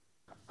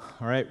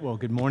All right, well,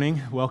 good morning.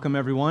 Welcome,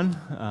 everyone.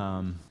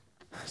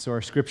 So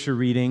our scripture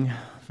reading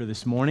for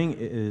this morning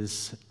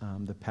is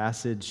the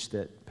passage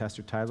that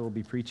Pastor Tyler will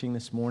be preaching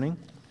this morning.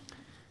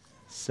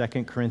 2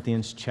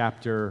 Corinthians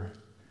chapter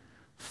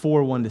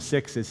 4,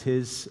 1-6 is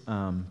his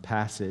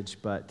passage,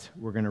 but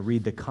we're going to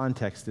read the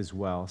context as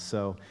well.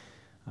 So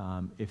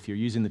if you're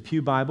using the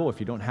Pew Bible, if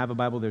you don't have a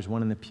Bible, there's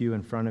one in the pew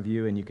in front of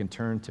you, and you can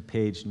turn to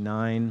page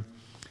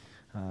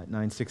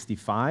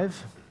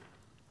 965.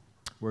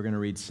 We're going to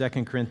read 2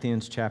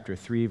 Corinthians chapter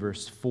 3,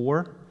 verse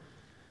 4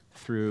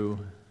 through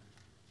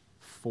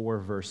 4,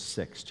 verse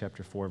 6.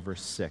 Chapter 4,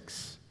 verse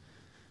 6.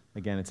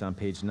 Again, it's on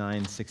page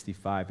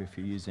 965 if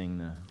you're using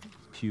the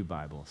Pew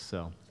Bible.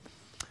 So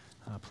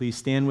please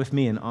stand with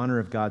me in honor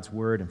of God's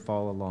word and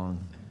follow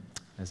along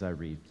as I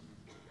read.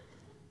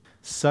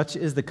 Such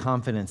is the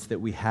confidence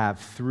that we have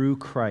through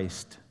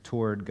Christ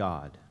toward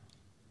God.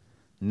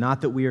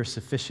 Not that we are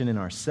sufficient in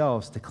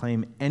ourselves to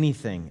claim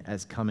anything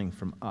as coming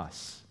from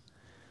us,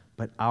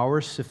 but our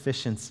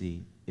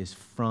sufficiency is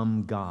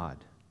from God,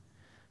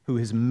 who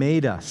has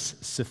made us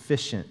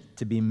sufficient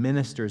to be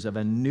ministers of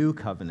a new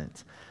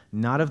covenant,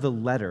 not of the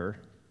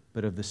letter,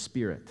 but of the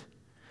Spirit.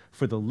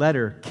 For the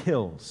letter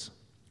kills,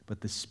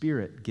 but the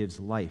Spirit gives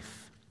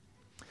life.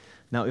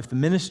 Now, if the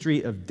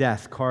ministry of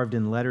death carved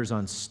in letters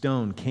on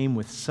stone came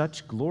with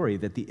such glory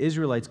that the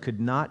Israelites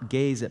could not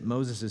gaze at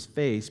Moses'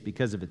 face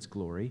because of its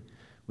glory,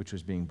 which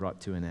was being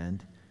brought to an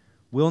end,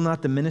 will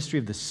not the ministry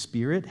of the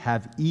Spirit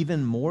have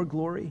even more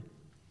glory?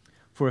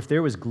 For if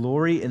there was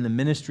glory in the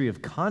ministry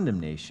of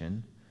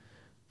condemnation,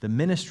 the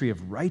ministry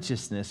of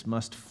righteousness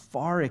must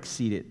far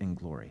exceed it in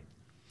glory.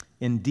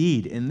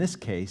 Indeed, in this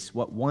case,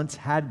 what once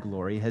had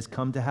glory has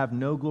come to have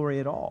no glory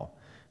at all,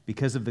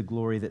 because of the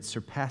glory that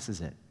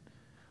surpasses it.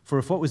 For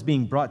if what was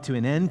being brought to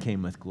an end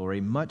came with glory,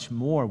 much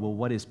more will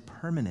what is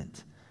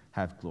permanent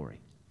have glory.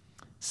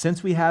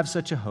 Since we have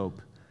such a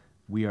hope,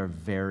 we are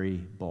very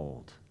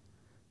bold.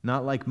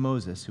 Not like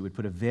Moses, who would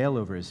put a veil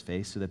over his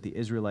face so that the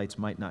Israelites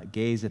might not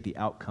gaze at the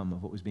outcome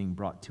of what was being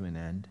brought to an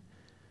end,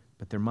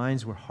 but their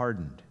minds were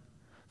hardened.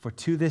 For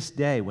to this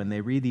day, when they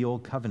read the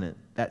Old Covenant,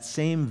 that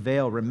same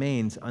veil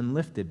remains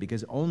unlifted,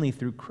 because only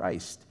through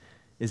Christ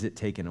is it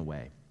taken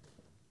away.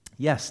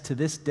 Yes, to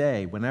this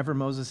day, whenever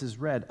Moses is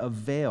read, a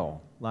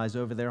veil lies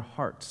over their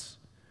hearts.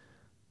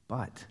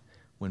 But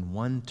when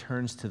one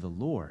turns to the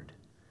Lord,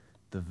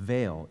 the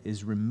veil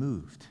is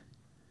removed.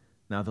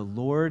 Now the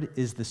Lord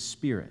is the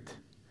Spirit,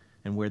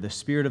 and where the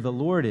Spirit of the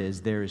Lord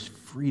is, there is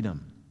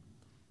freedom.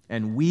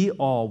 And we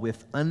all,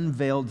 with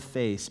unveiled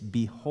face,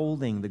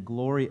 beholding the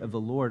glory of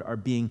the Lord, are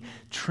being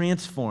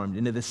transformed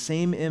into the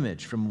same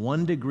image from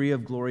one degree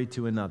of glory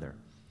to another.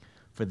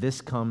 For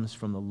this comes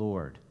from the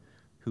Lord,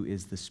 who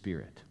is the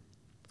Spirit.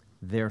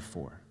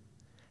 Therefore,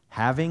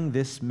 having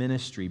this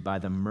ministry by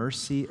the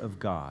mercy of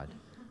God,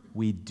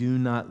 we do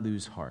not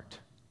lose heart.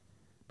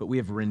 But we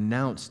have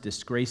renounced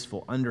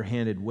disgraceful,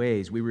 underhanded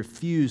ways. We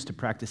refuse to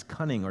practice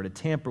cunning or to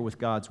tamper with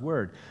God's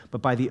word.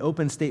 But by the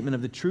open statement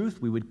of the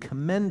truth, we would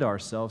commend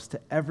ourselves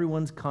to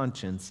everyone's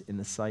conscience in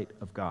the sight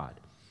of God.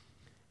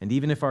 And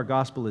even if our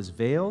gospel is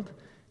veiled,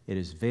 it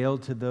is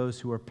veiled to those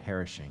who are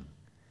perishing.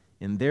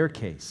 In their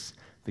case,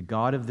 the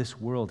God of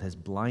this world has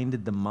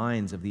blinded the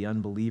minds of the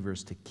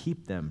unbelievers to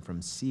keep them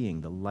from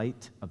seeing the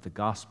light of the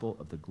gospel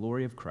of the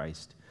glory of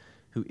Christ,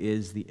 who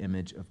is the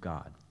image of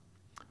God.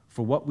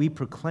 For what we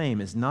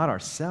proclaim is not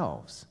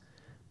ourselves,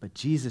 but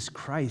Jesus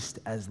Christ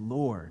as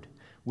Lord,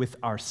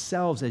 with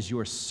ourselves as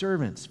your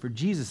servants for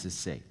Jesus'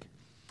 sake.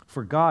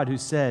 For God, who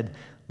said,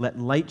 "Let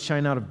light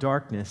shine out of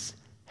darkness,"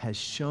 has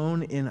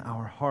shone in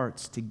our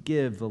hearts to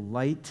give the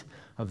light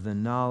of the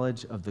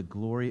knowledge of the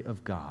glory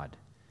of God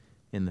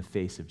in the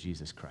face of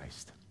Jesus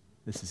Christ.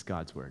 This is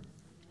God's word.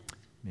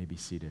 You may be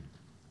seated.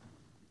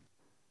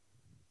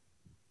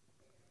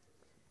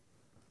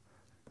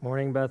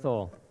 Morning,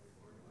 Bethel.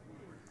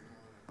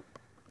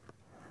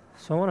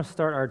 So I want to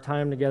start our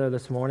time together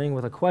this morning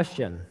with a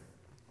question.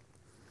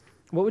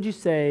 What would you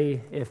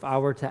say if I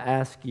were to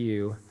ask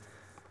you,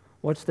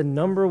 what's the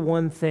number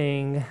one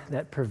thing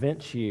that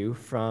prevents you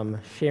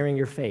from sharing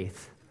your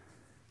faith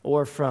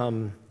or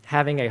from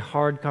having a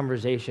hard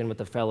conversation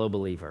with a fellow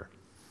believer?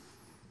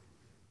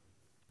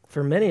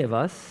 For many of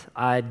us,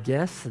 I'd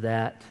guess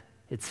that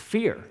it's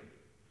fear.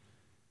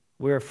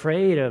 We're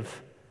afraid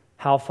of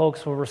how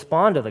folks will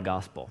respond to the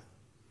gospel.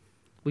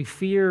 We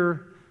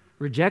fear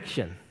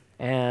rejection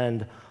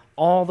and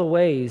all the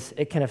ways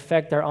it can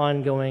affect our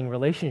ongoing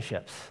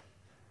relationships.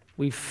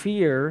 We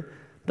fear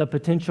the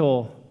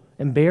potential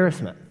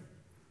embarrassment,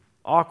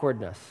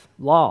 awkwardness,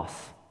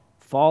 loss,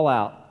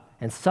 fallout,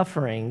 and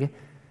suffering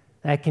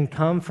that can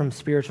come from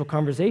spiritual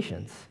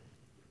conversations.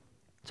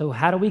 So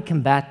how do we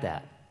combat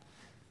that?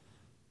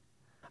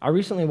 I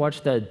recently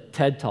watched a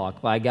TED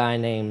Talk by a guy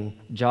named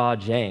Jia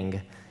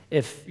Zhang.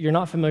 If you're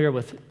not familiar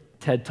with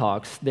TED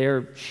Talks,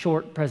 they're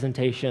short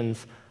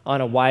presentations on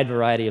a wide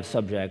variety of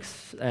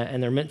subjects,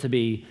 and they're meant to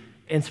be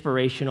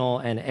inspirational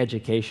and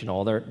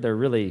educational. They're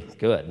really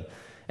good.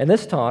 In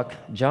this talk,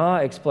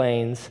 Jia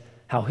explains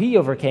how he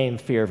overcame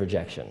fear of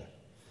rejection.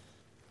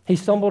 he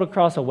stumbled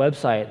across a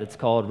website that's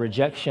called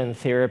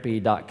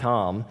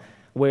rejectiontherapy.com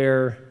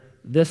where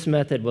this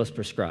method was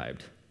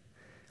prescribed.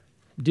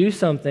 Do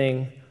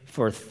something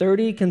for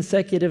 30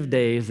 consecutive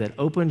days that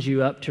opens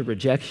you up to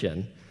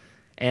rejection,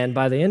 and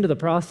by the end of the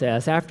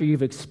process, after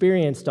you've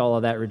experienced all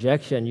of that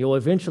rejection, you'll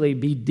eventually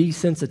be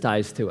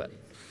desensitized to it.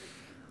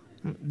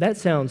 That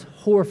sounds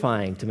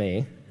horrifying to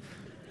me,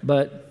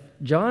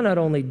 but John not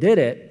only did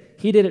it,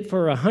 he did it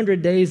for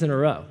 100 days in a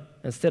row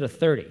instead of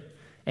 30.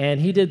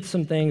 And he did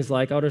some things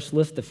like, I'll just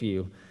list a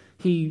few.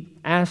 He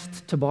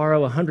asked to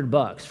borrow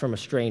 $100 from a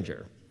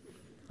stranger.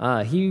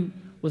 He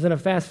was in a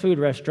fast food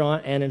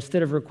restaurant, and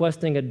instead of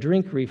requesting a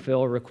drink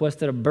refill,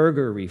 requested a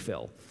burger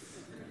refill.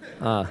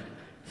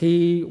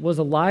 He was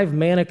a live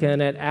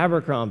mannequin at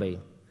Abercrombie.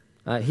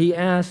 He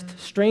asked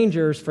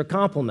strangers for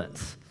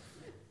compliments.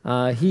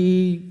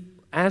 He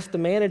asked the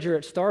manager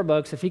at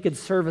Starbucks if he could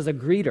serve as a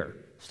greeter.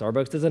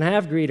 Starbucks doesn't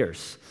have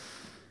greeters.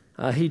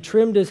 He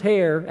trimmed his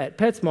hair at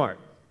PetSmart.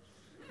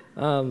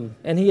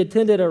 And he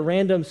attended a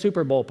random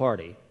Super Bowl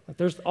party.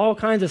 There's all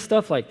kinds of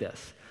stuff like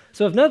this.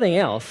 So if nothing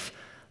else,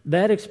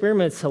 that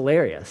experiment's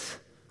hilarious.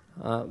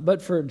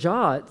 But for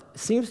John, it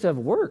seems to have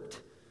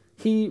worked.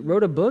 He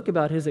wrote a book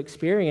about his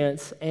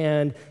experience,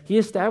 and he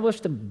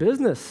established a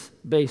business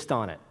based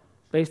on it,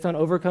 based on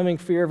overcoming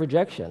fear of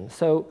rejection.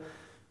 So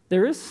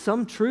there is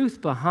some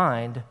truth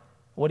behind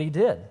what he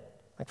did.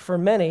 Like for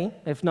many,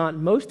 if not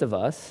most of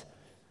us,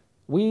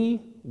 we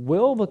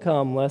will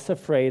become less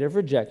afraid of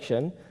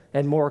rejection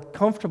and more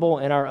comfortable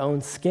in our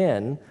own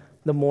skin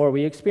the more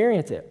we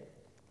experience it.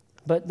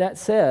 But that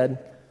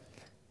said,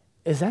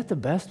 is that the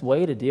best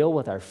way to deal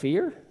with our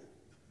fear?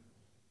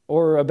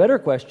 Or a better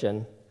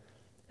question,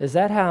 is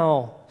that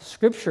how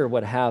Scripture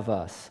would have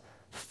us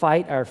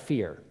fight our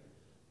fear?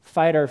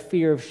 Fight our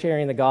fear of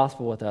sharing the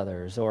gospel with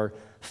others, or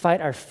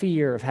fight our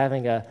fear of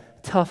having a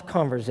tough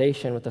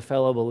conversation with a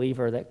fellow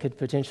believer that could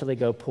potentially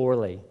go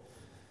poorly.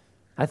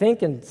 I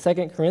think in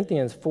 2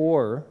 Corinthians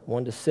 4,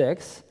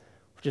 1-6,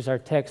 which is our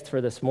text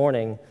for this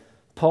morning,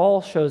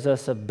 Paul shows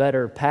us a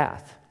better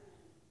path.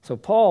 So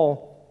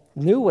Paul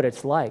knew what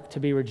it's like to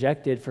be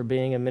rejected for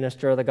being a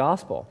minister of the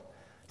gospel.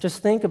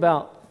 Just think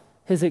about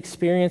his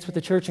experience with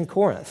the church in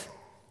Corinth.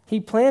 He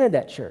planted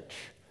that church.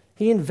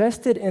 He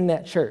invested in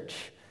that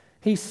church.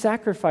 He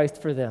sacrificed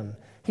for them.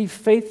 He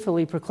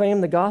faithfully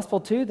proclaimed the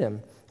gospel to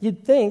them.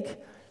 You'd think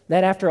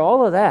that after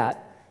all of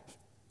that,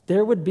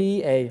 there would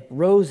be a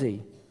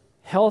rosy,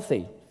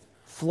 healthy,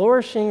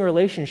 flourishing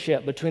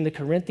relationship between the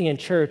Corinthian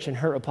church and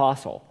her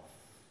apostle.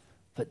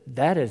 But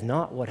that is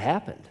not what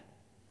happened.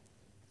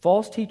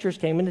 False teachers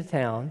came into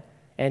town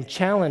and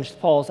challenged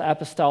Paul's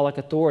apostolic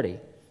authority,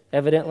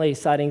 evidently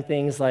citing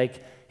things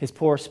like his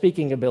poor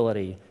speaking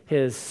ability,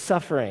 his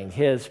suffering,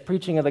 his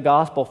preaching of the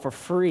gospel for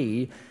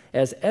free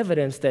as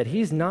evidence that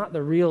he's not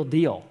the real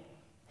deal.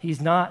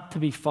 He's not to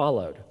be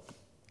followed.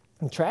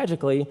 And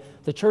tragically,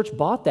 the church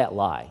bought that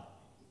lie.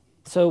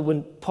 So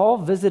when Paul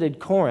visited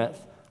Corinth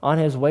on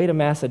his way to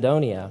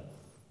Macedonia,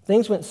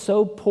 things went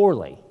so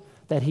poorly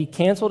that he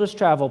canceled his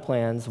travel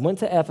plans, went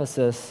to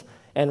Ephesus,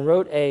 and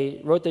wrote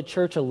the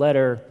church a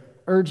letter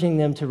urging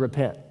them to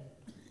repent.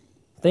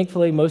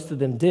 Thankfully, most of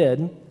them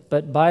did,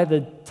 but by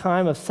the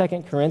time of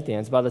 2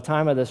 Corinthians, by the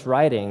time of this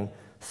writing,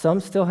 some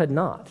still had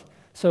not.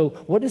 So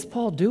what does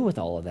Paul do with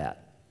all of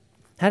that?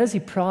 How does he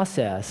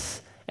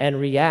process and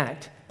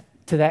react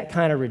to that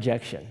kind of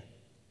rejection?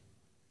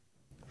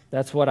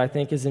 That's what I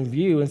think is in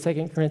view in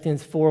 2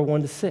 Corinthians 4,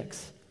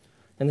 1-6.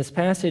 In this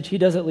passage, he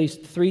does at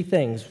least three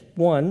things.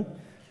 One,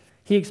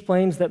 he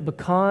explains that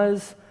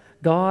because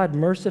God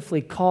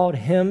mercifully called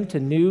him to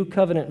new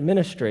covenant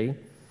ministry,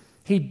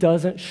 he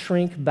doesn't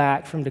shrink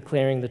back from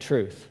declaring the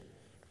truth.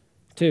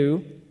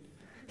 Two,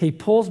 he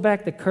pulls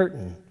back the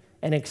curtain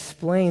and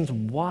explains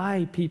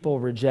why people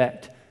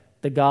reject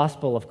the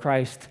gospel of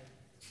Christ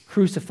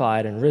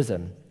crucified and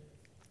risen.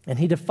 And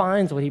he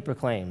defines what he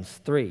proclaims.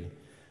 Three,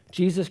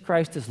 Jesus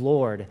Christ is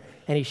Lord,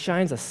 and he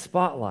shines a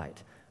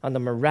spotlight on the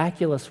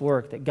miraculous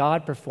work that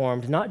God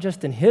performed, not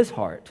just in his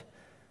heart,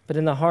 but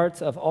in the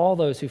hearts of all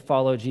those who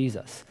follow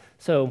Jesus.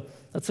 So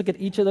let's look at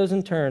each of those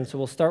in turn. So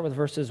we'll start with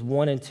verses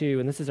 1 and 2,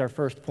 and this is our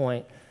first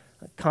point,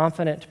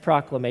 confident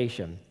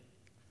proclamation.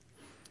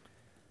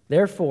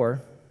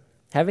 Therefore,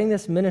 having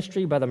this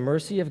ministry by the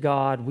mercy of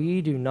God,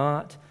 we do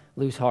not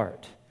lose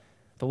heart,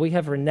 but we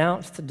have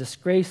renounced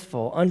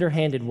disgraceful,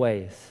 underhanded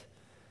ways.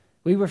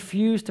 We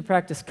refuse to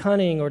practice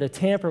cunning or to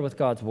tamper with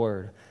God's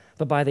word,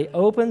 but by the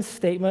open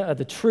statement of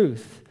the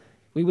truth,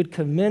 we would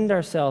commend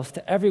ourselves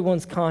to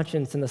everyone's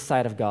conscience in the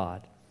sight of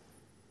God.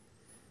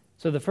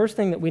 So the first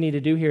thing that we need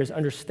to do here is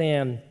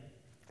understand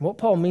what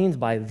Paul means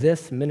by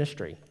this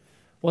ministry.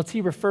 What's he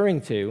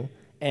referring to,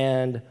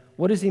 and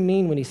what does he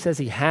mean when he says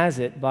he has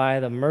it by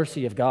the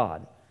mercy of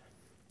God?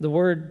 The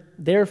word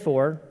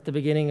therefore, at the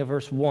beginning of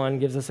verse 1,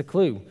 gives us a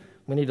clue.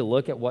 We need to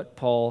look at what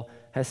Paul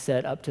has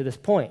said up to this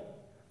point.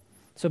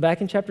 So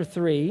back in chapter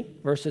 3,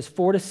 verses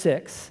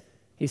 4-6,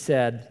 he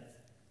said,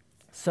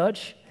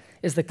 "Such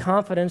is the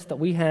confidence that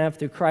we have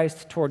through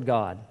Christ toward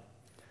God.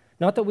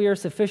 Not that we are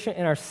sufficient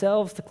in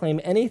ourselves to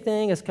claim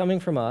anything as coming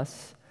from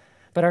us,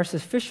 But our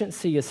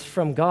sufficiency is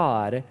from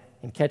God,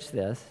 and catch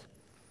this,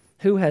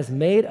 who has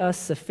made us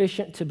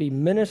sufficient to be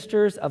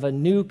ministers of a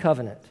new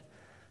covenant,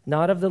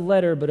 not of the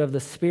letter, but of the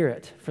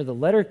Spirit. For the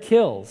letter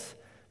kills,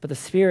 but the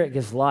Spirit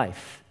gives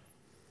life.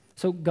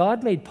 So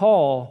God made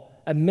Paul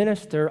a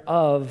minister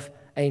of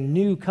a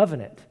new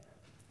covenant.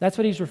 That's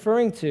what he's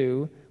referring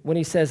to when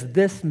he says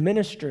this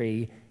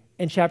ministry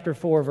in chapter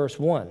 4, verse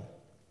 1.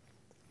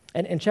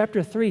 And in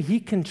chapter 3, he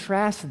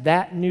contrasts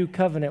that new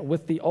covenant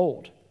with the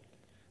old.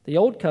 The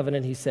old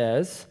covenant, he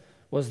says,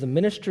 was the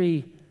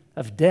ministry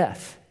of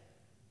death,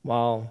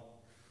 while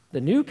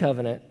the new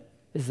covenant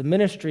is the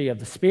ministry of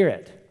the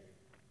Spirit.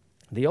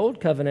 The old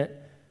covenant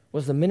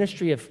was the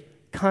ministry of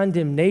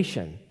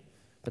condemnation,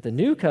 but the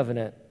new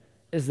covenant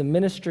is the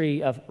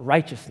ministry of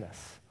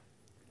righteousness.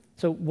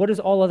 So what does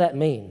all of that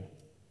mean?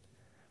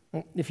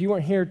 Well, if you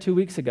weren't here 2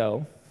 weeks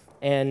ago,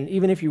 and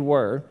even if you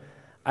were,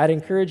 I'd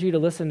encourage you to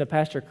listen to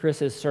Pastor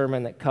Chris's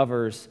sermon that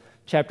covers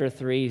chapter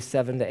 3,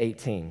 7 to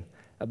 18.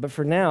 But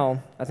for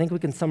now, I think we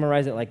can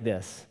summarize it like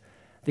this.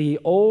 The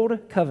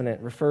Old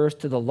Covenant refers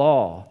to the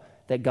law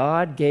that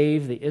God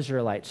gave the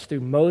Israelites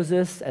through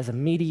Moses as a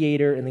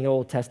mediator in the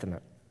Old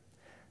Testament.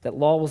 That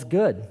law was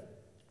good.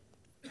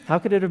 How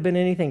could it have been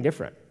anything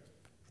different?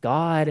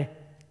 God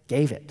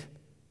gave it,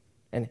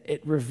 and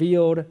it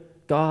revealed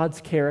God's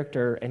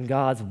character and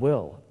God's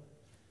will.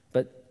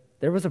 But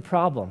there was a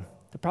problem.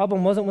 The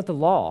problem wasn't with the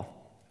law.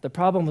 The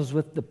problem was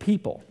with the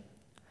people.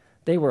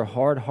 They were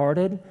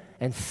hard-hearted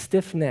and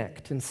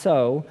stiff-necked, and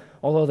so,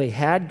 although they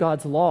had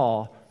God's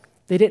law,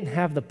 they didn't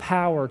have the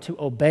power to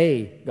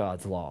obey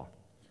God's law.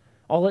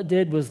 All it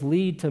did was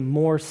lead to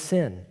more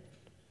sin.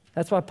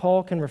 That's why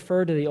Paul can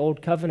refer to the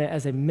Old Covenant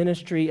as a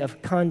ministry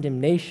of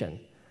condemnation,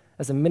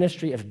 as a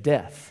ministry of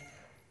death.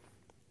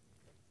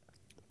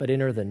 But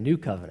enter the New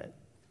Covenant.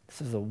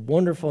 This is the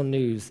wonderful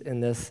news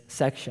in this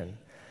section.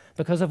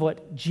 Because of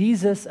what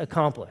Jesus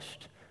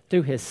accomplished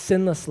through his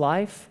sinless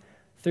life,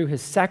 through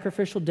his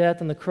sacrificial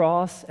death on the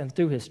cross, and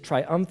through his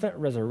triumphant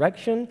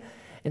resurrection,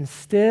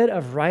 instead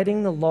of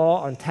writing the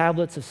law on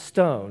tablets of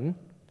stone,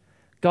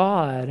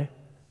 God,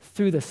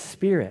 through the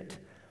Spirit,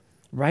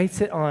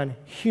 writes it on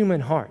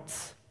human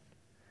hearts.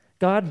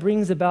 God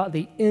brings about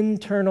the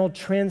internal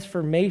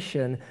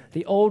transformation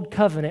the Old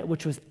Covenant,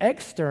 which was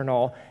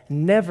external,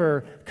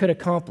 never could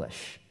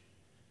accomplish.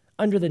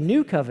 Under the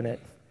New Covenant,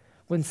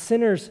 when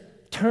sinners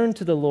turn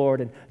to the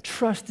Lord and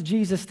trust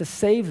Jesus to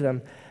save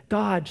them,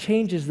 God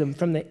changes them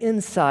from the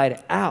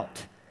inside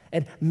out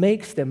and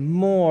makes them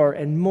more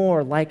and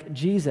more like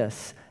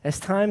Jesus as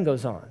time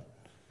goes on.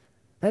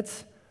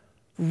 That's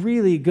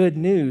really good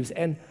news,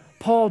 and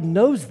Paul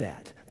knows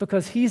that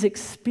because he's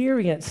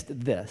experienced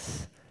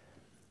this.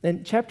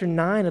 In chapter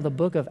 9 of the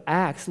book of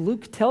Acts,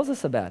 Luke tells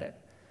us about it.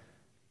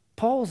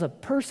 Paul's a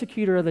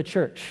persecutor of the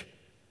church,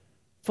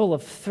 full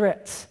of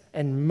threats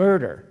and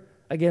murder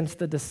against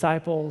the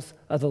disciples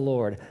of the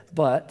Lord.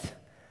 But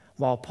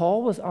while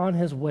Paul was on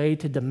his way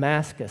to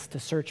Damascus to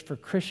search for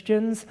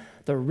Christians,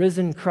 the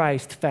risen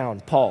Christ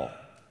found Paul.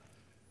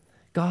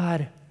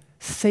 God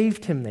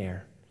saved him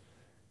there.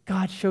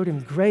 God showed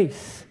him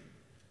grace.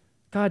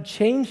 God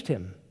changed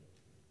him.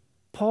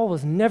 Paul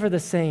was never the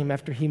same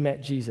after he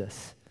met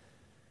Jesus.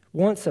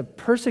 Once a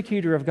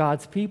persecutor of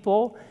God's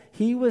people,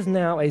 he was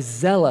now a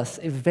zealous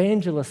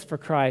evangelist for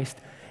Christ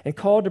and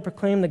called to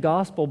proclaim the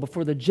gospel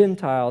before the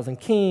Gentiles and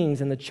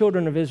kings and the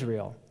children of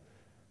Israel.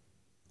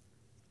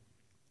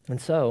 And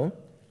so,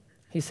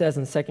 he says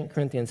in 2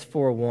 Corinthians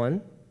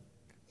 4:1,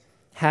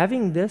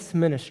 having this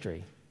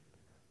ministry,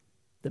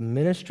 the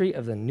ministry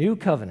of the new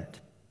covenant,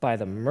 by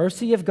the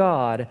mercy of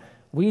God,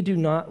 we do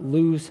not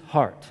lose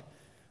heart.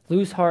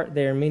 Lose heart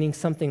there meaning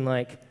something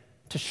like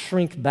to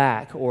shrink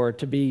back or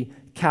to be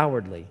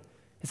cowardly.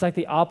 It's like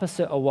the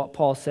opposite of what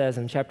Paul says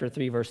in chapter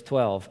 3, verse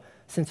 12.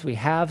 Since we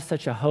have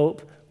such a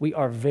hope, we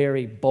are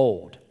very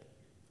bold.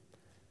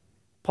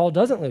 Paul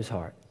doesn't lose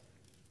heart.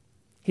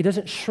 He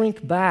doesn't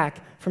shrink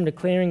back from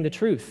declaring the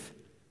truth.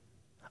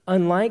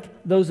 Unlike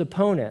those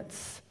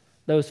opponents,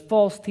 those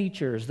false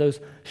teachers, those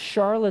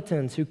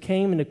charlatans who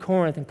came into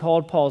Corinth and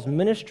called Paul's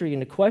ministry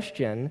into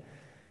question,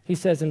 he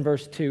says in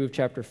verse 2 of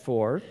chapter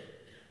 4,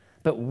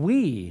 but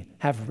we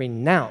have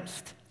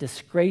renounced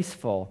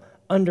disgraceful,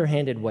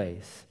 underhanded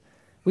ways.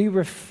 We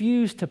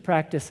refuse to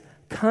practice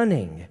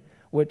cunning,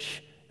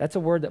 which that's a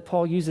word that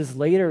Paul uses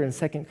later in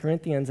 2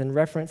 Corinthians in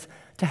reference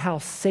to how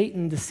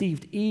Satan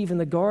deceived Eve in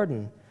the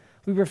garden.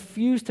 We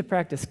refuse to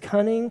practice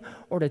cunning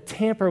or to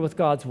tamper with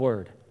God's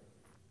word.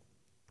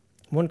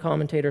 One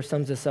commentator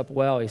sums this up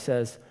well. He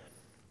says,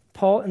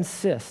 Paul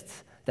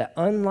insists that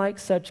unlike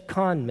such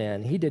con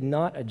men, he did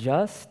not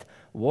adjust,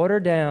 water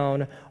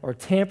down, or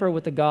tamper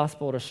with the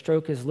gospel to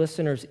stroke his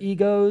listeners'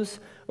 egos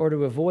or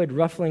to avoid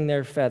ruffling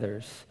their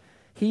feathers.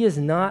 He is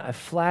not a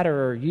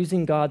flatterer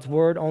using God's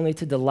word only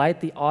to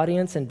delight the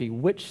audience and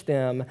bewitch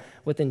them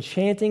with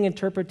enchanting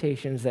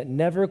interpretations that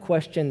never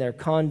question their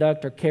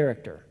conduct or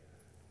character.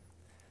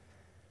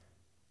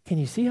 Can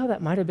you see how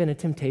that might have been a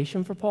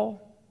temptation for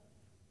Paul?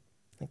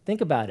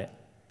 Think about it.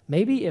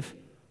 Maybe if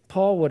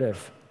Paul would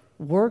have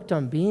worked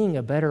on being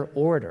a better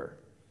orator,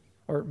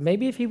 Or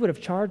maybe if he would have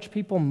charged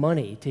people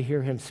money to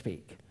hear him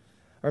speak.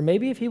 Or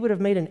maybe if he would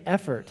have made an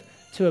effort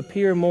to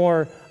appear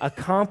more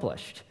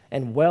accomplished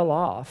and well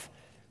off,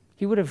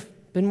 he would have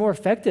been more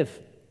effective.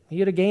 He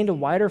would have gained a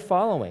wider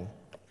following.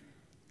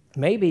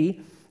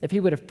 Maybe if he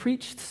would have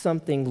preached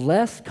something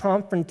less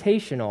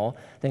confrontational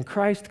than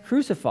Christ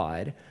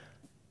crucified,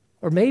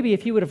 or maybe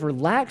if he would have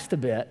relaxed a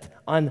bit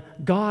on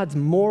God's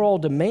moral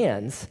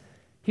demands,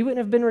 he wouldn't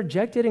have been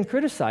rejected and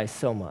criticized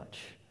so much.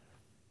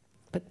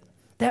 But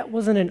that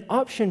wasn't an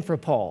option for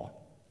Paul.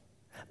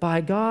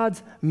 By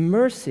God's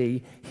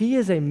mercy, he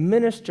is a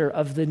minister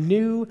of the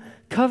new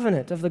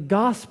covenant, of the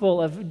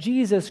gospel of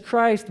Jesus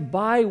Christ,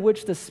 by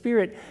which the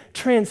Spirit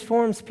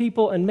transforms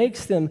people and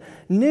makes them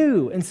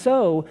new. And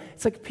so,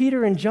 it's like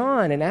Peter and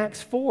John in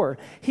Acts 4.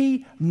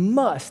 He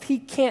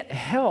can't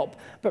help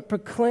but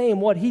proclaim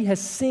what he has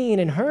seen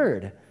and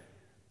heard.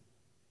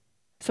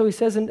 So he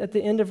says at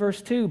the end of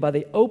verse 2, by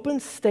the open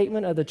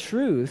statement of the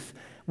truth,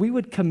 we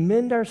would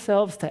commend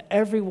ourselves to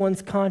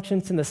everyone's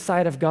conscience in the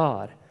sight of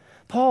God.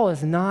 Paul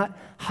is not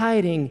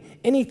hiding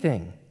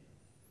anything.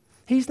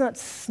 He's not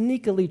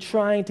sneakily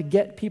trying to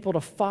get people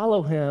to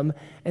follow him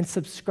and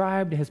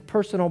subscribe to his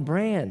personal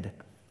brand.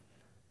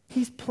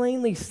 He's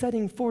plainly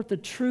setting forth the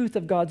truth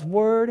of God's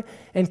word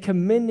and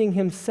commending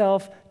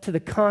himself to the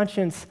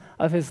conscience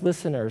of his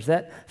listeners,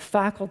 that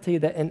faculty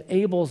that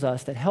enables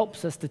us, that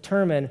helps us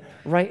determine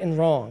right and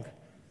wrong.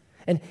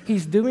 And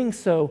he's doing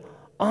so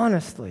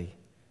honestly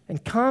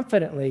and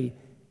confidently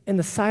in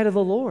the sight of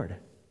the Lord.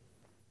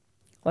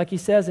 Like he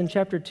says in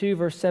chapter 2,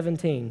 verse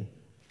 17,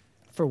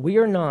 for we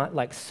are not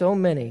like so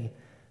many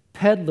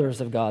peddlers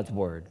of God's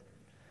word,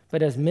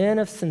 but as men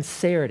of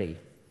sincerity,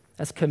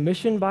 as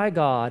commissioned by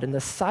God in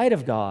the sight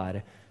of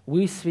God,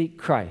 we speak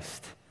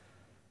Christ.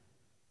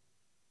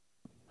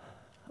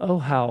 Oh,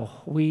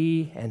 how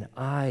we and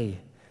I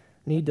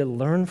need to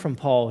learn from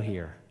Paul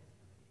here.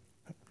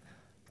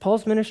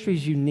 Paul's ministry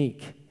is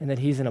unique in that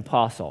he's an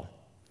apostle.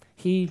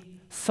 He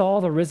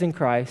saw the risen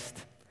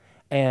Christ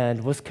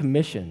and was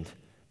commissioned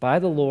by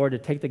the Lord to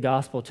take the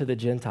gospel to the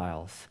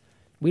Gentiles.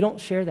 We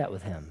don't share that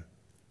with him.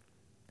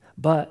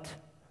 But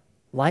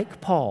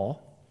like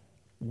Paul,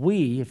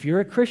 we, if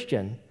you're a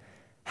Christian,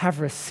 have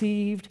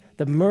received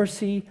the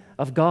mercy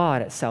of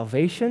God at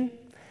salvation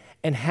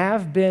and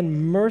have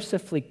been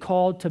mercifully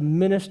called to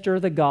minister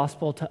the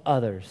gospel to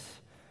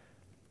others.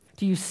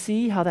 Do you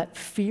see how that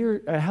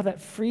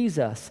frees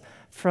us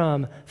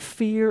from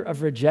fear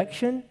of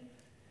rejection?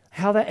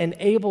 How that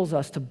enables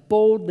us to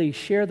boldly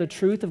share the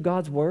truth of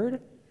God's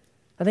word?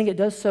 I think it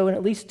does so in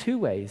at least two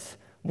ways.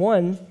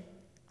 One,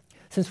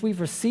 since we've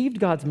received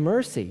God's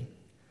mercy,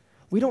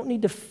 we don't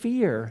need to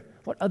fear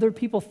what other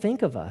people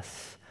think of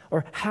us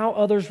or how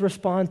others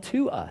respond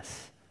to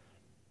us.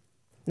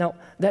 Now,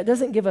 that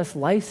doesn't give us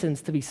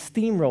license to be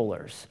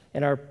steamrollers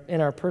in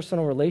our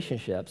personal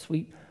relationships.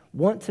 We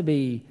want to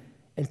be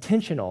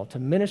intentional to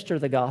minister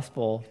the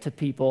gospel to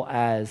people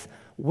as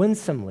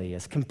winsomely,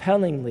 as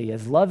compellingly,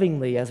 as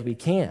lovingly as we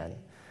can.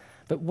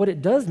 But what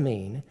it does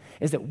mean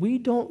is that we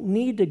don't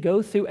need to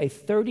go through a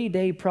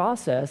 30-day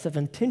process of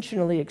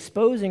intentionally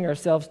exposing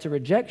ourselves to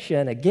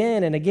rejection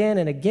again and again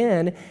and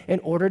again in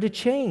order to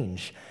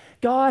change.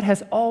 God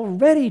has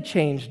already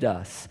changed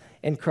us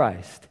in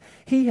Christ.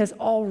 He has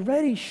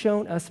already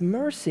shown us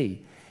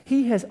mercy.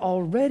 He has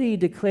already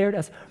declared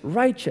us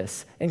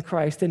righteous in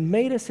Christ and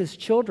made us his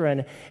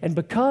children. And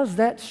because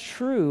that's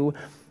true,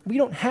 we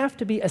don't have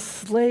to be a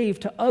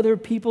slave to other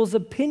people's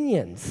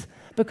opinions,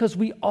 because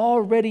we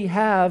already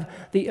have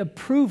the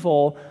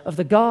approval of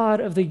the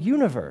God of the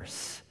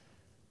universe.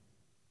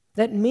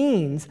 That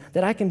means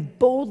that I can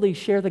boldly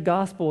share the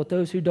gospel with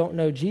those who don't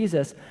know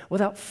Jesus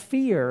without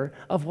fear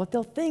of what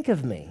they'll think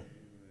of me.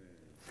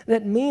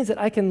 That means that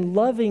I can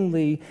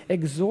lovingly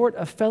exhort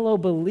a fellow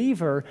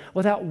believer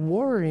without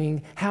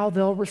worrying how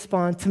they'll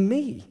respond to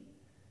me.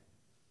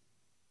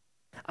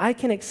 I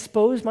can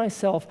expose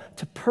myself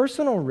to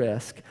personal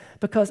risk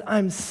because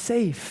I'm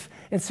safe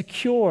and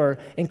secure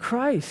in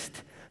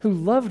Christ, who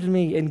loved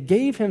me and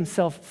gave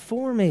himself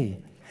for me.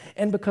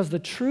 And because the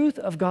truth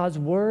of God's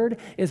word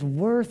is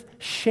worth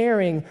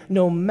sharing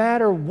no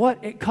matter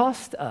what it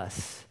costs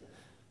us.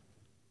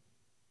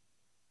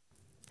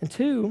 And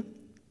two,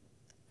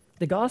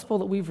 the gospel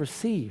that we've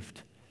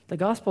received, the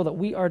gospel that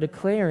we are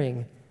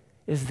declaring,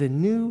 is the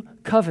new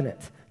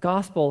covenant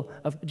gospel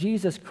of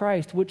Jesus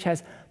Christ, which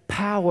has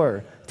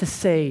power to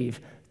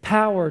save,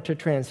 power to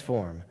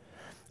transform.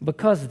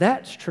 Because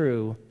that's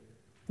true,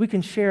 we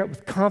can share it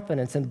with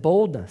confidence and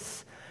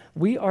boldness.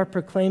 We are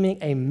proclaiming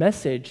a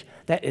message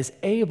that is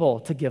able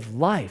to give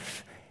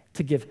life,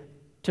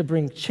 to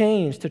bring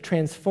change, to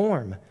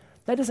transform.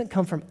 That doesn't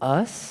come from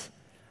us.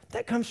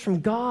 That comes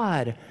from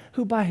God,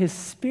 who by his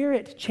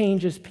Spirit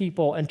changes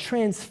people and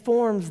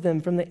transforms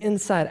them from the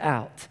inside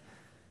out.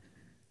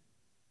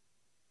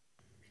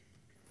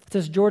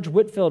 As George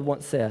Whitefield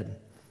once said,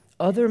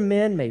 "Other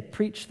men may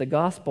preach the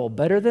gospel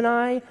better than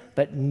I,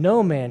 but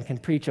no man can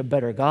preach a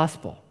better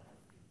gospel."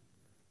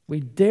 We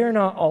dare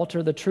not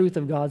alter the truth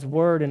of God's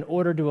word in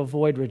order to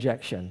avoid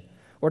rejection.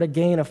 or to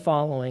gain a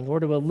following or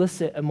to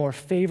elicit a more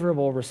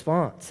favorable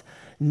response.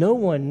 No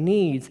one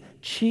needs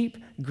cheap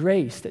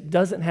grace that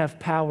doesn't have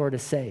power to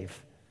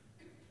save.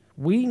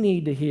 We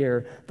need to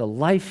hear the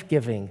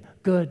life-giving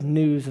good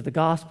news of the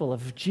gospel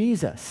of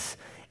Jesus,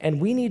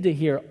 and we need to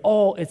hear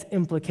all its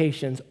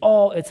implications,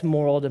 all its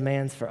moral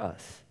demands for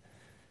us.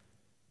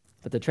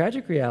 But the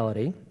tragic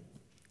reality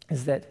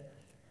is that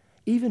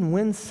even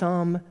when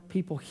some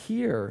people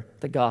hear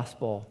the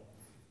gospel,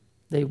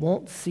 they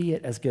won't see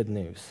it as good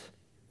news.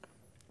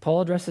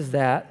 Paul addresses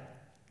that,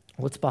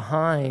 what's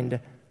behind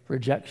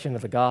rejection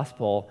of the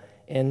gospel,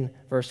 in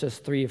verses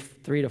 3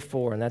 to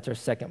 4, and that's our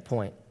second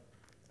point,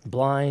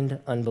 blind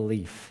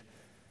unbelief.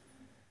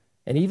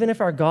 And even if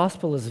our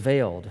gospel is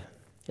veiled,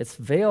 it's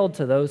veiled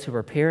to those who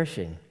are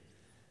perishing.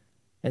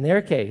 In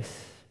their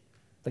case,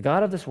 the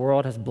God of this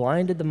world has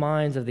blinded the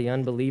minds of the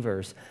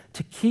unbelievers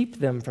to keep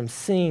them from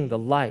seeing the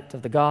light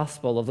of the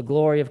gospel of the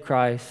glory of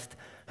Christ,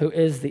 who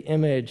is the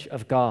image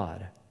of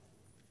God.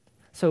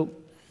 So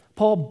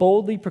Paul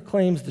boldly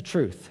proclaims the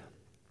truth.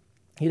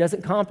 He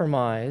doesn't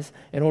compromise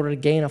in order to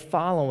gain a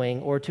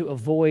following or to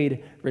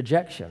avoid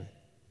rejection.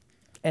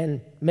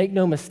 And make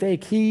no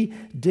mistake, he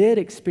did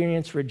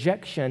experience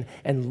rejection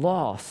and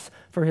loss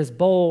for his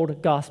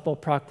bold gospel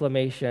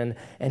proclamation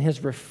and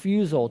his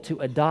refusal to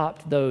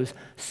adopt those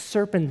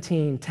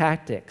serpentine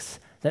tactics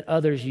that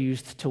others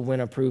used to win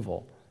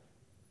approval.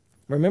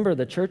 Remember,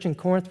 the church in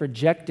Corinth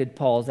rejected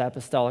Paul's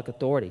apostolic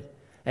authority.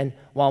 And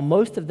while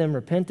most of them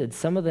repented,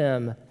 some of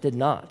them did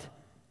not.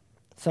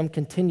 Some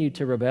continued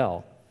to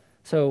rebel.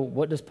 So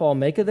what does Paul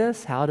make of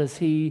this? How does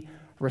he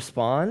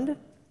respond?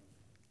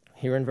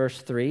 Here in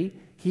verse 3,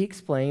 he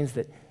explains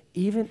that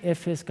even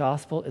if his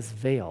gospel is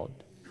veiled,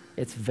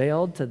 it's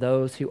veiled to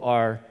those who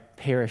are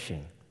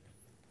perishing.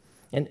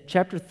 In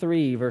chapter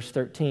 3, verse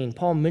 13,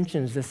 Paul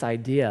mentions this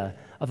idea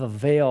of a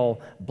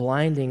veil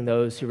blinding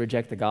those who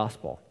reject the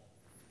gospel.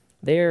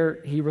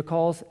 There, he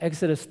recalls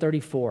Exodus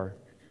 34,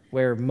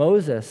 where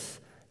Moses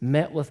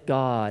met with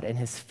God and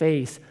his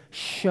face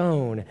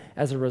shone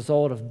as a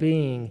result of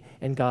being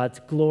in God's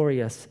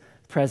glorious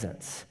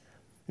presence.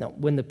 Now,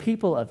 when the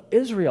people of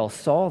Israel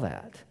saw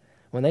that,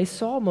 when they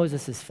saw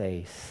Moses'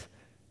 face,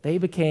 they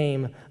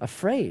became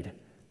afraid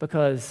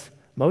because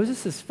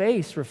Moses'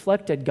 face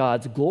reflected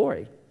God's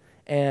glory,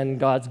 and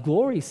God's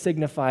glory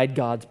signified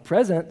God's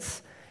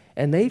presence,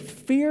 and they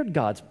feared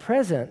God's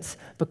presence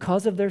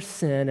because of their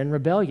sin and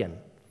rebellion.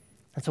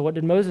 And so what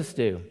did Moses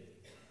do?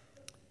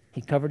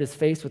 He covered his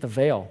face with a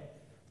veil,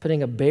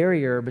 putting a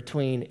barrier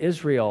between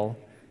Israel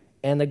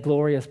and the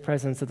glorious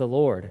presence of the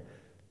Lord.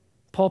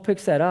 Paul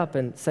picks that up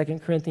in 2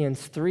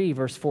 Corinthians 3,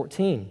 verse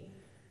 14.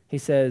 He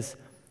says,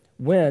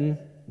 when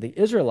the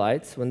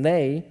Israelites, when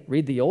they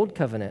read the Old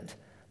Covenant,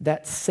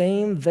 that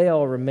same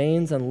veil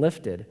remains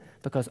unlifted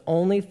because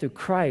only through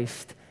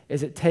Christ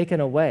is it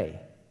taken away.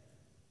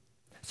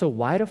 So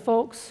why do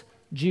folks,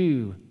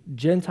 Jew,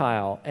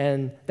 Gentile,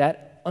 and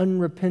that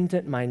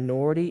unrepentant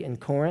minority in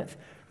Corinth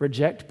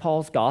reject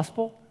Paul's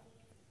gospel?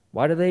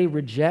 Why do they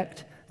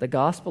reject the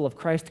gospel of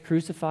Christ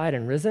crucified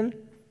and risen?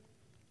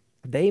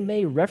 They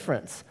may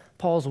reference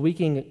Paul's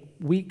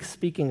weak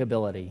speaking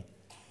ability.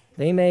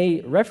 They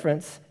may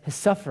reference his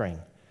suffering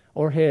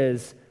or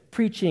his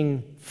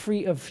preaching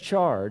free of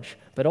charge,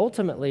 but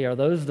ultimately, are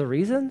those the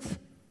reasons?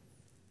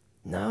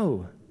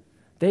 No.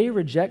 They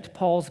reject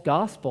Paul's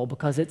gospel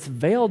because it's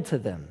veiled to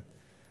them,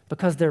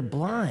 because they're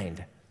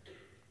blind.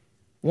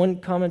 One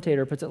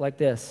commentator puts it like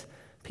this: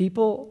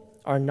 people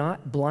are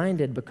not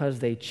blinded because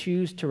they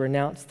choose to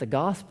renounce the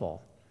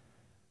gospel.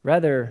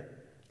 Rather,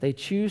 they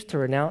choose to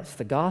renounce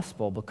the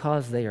gospel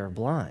because they are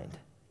blind.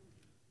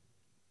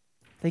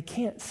 They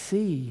can't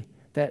see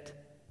that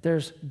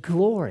there's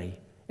glory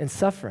in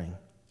suffering.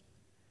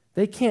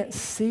 They can't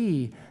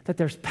see that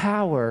there's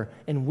power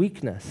in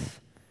weakness.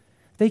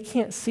 They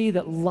can't see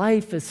that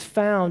life is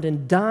found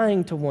in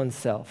dying to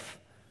oneself.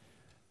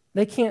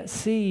 They can't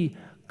see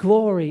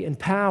glory and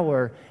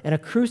power in a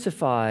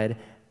crucified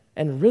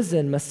and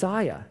risen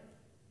Messiah.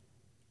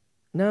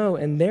 No,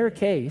 in their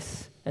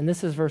case, and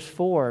this is verse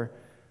 4,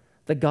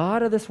 the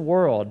God of this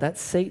world,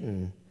 that's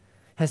Satan,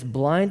 has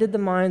blinded the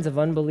minds of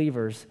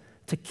unbelievers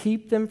to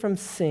keep them from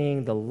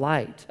seeing the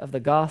light of the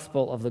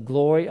gospel of the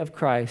glory of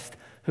Christ,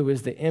 who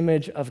is the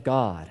image of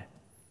God.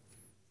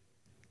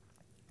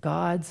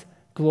 God's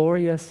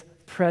glorious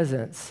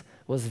presence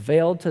was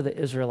veiled to the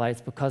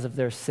Israelites because of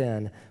their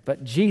sin,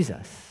 but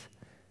Jesus,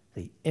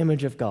 the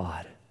image of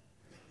God,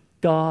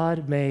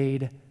 God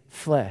made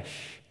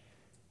flesh,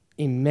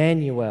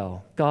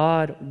 Emmanuel,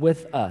 God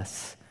with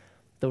us,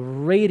 the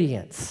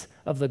radiance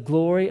of the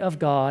glory of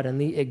God and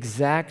the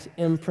exact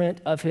imprint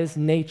of his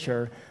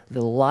nature,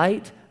 the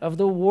light of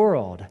the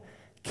world,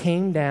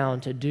 came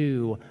down to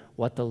do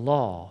what the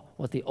law,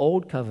 what the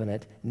old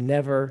covenant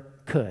never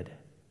could.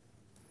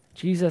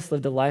 Jesus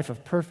lived a life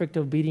of perfect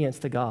obedience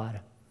to God.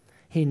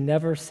 He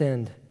never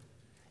sinned.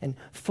 And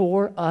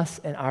for us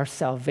and our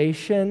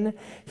salvation,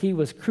 he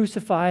was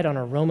crucified on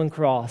a Roman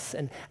cross.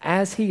 And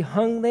as he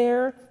hung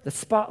there, the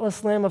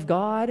spotless Lamb of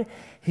God,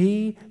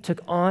 he took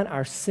on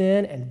our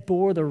sin and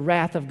bore the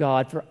wrath of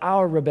God for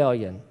our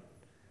rebellion.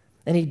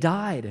 And he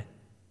died.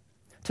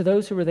 To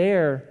those who were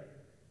there,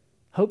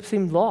 hope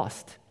seemed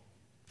lost.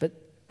 But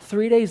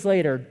 3 days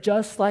later,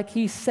 just like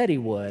he said he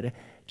would,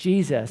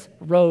 Jesus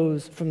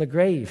rose from the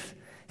grave.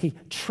 He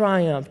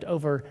triumphed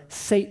over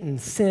Satan,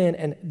 sin,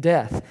 and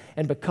death.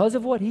 And because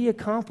of what he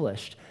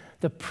accomplished,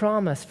 the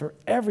promise for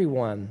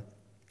everyone,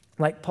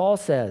 like Paul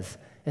says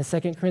in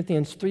 2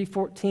 Corinthians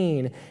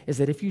 3:14, is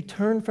that if you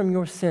turn from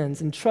your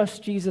sins and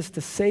trust Jesus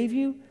to save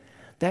you,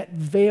 that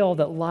veil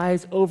that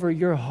lies over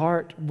your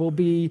heart will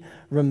be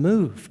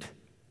removed.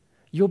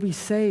 You'll be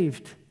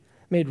saved,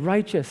 made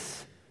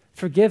righteous,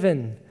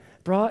 forgiven,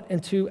 brought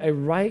into a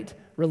right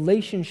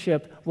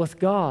relationship with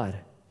God.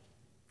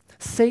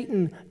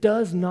 Satan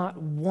does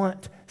not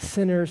want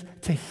sinners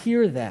to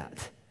hear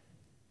that.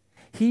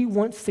 He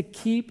wants to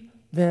keep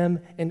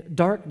them in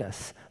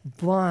darkness,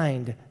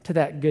 blind to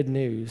that good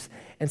news.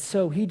 And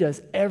so he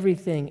does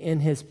everything in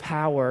his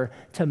power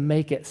to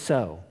make it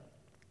so.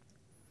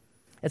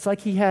 It's like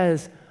he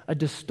has a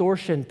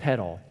distortion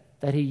pedal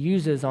that he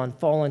uses on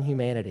fallen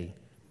humanity.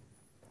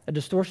 A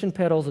distortion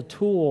pedal is a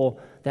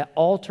tool that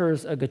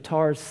alters a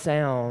guitar's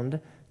sound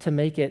to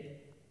make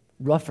it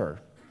rougher,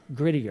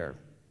 grittier.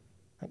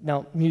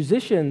 Now,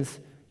 musicians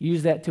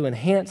use that to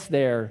enhance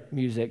their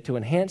music, to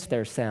enhance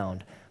their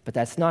sound, but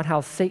that's not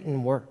how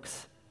Satan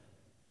works.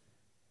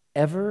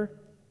 Ever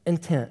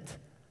intent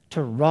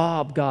to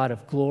rob God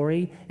of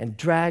glory and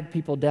drag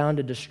people down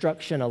to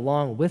destruction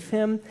along with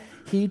him,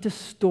 he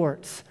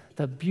distorts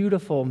the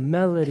beautiful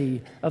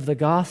melody of the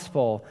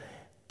gospel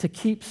to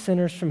keep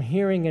sinners from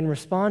hearing and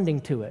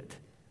responding to it.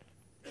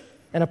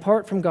 And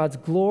apart from God's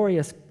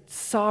glorious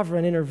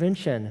sovereign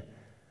intervention,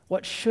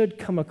 what should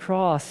come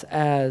across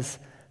as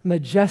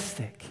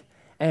majestic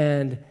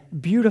and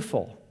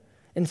beautiful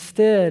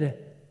instead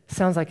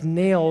sounds like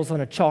nails on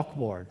a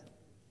chalkboard.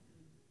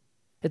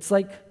 It's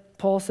like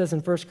Paul says in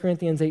 1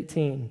 Corinthians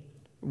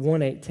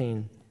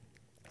 1:18,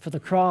 for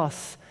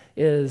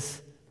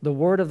the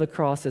word of the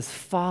cross is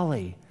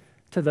folly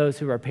to those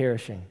who are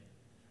perishing.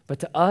 But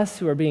to us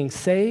who are being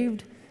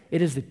saved,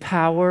 it is the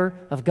power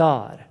of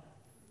God.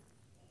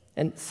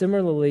 And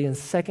similarly in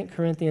 2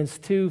 Corinthians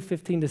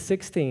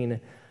 2:15-16,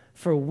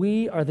 for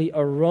we are the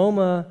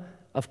aroma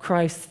of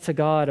Christ to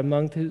God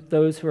among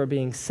those who are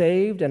being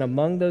saved and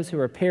among those who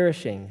are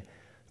perishing.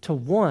 To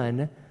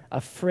one,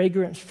 a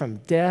fragrance from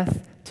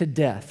death to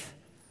death.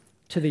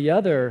 To the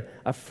other,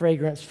 a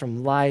fragrance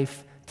from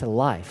life to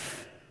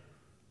life.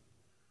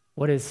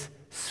 What is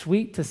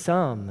sweet to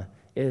some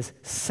is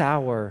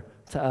sour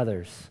to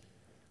others.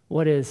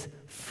 What is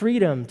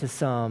freedom to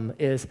some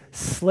is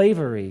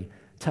slavery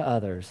to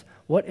others.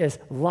 What is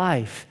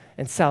life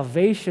and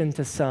salvation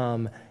to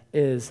some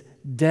is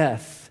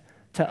death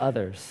to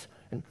others.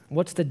 And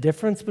what's the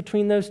difference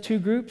between those two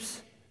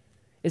groups?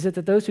 Is it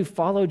that those who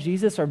follow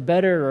Jesus are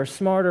better or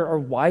smarter or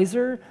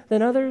wiser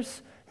than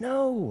others?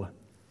 No.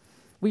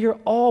 We are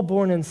all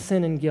born in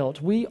sin and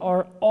guilt. We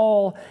are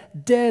all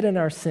dead in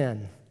our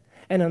sin.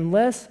 And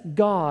unless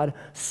God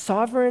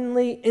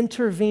sovereignly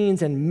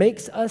intervenes and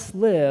makes us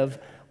live,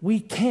 we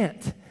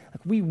can't.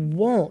 We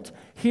won't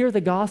hear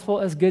the gospel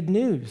as good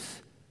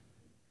news.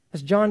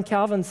 As John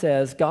Calvin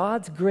says,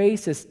 God's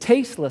grace is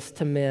tasteless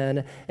to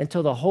men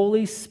until the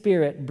Holy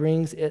Spirit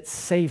brings its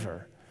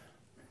savor.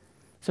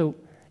 So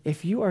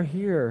if you are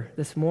here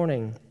this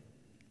morning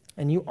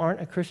and you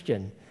aren't a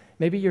Christian,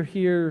 maybe you're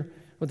here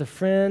with a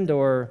friend,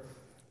 or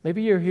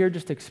maybe you're here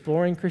just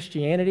exploring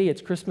Christianity,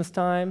 it's Christmas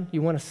time,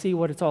 you want to see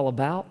what it's all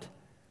about.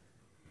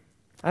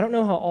 I don't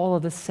know how all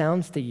of this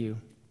sounds to you.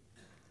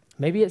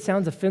 Maybe it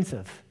sounds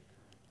offensive.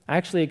 I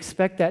actually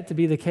expect that to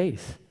be the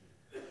case.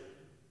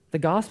 The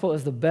gospel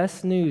is the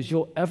best news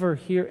you'll ever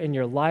hear in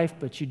your life,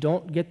 but you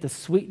don't get the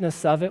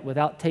sweetness of it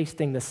without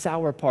tasting the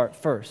sour part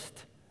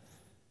first.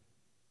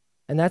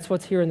 And that's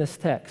what's here in this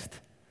text.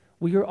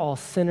 We are all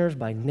sinners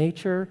by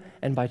nature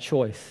and by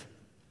choice.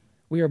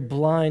 We are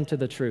blind to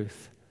the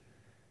truth.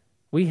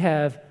 We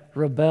have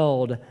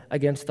rebelled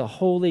against the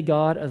holy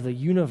God of the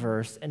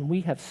universe, and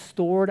we have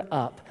stored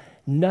up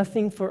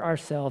nothing for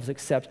ourselves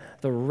except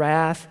the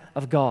wrath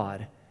of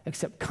God,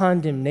 except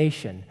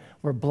condemnation.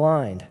 We're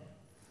blind.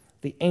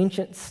 The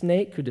ancient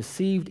snake who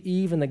deceived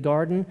Eve in the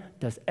garden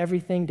does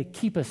everything to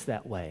keep us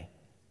that way.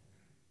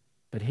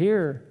 But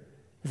here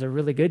is a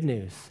really good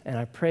news, and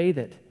I pray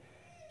that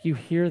you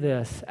hear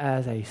this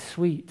as a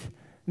sweet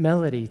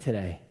melody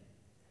today.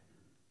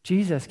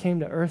 Jesus came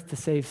to earth to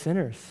save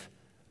sinners.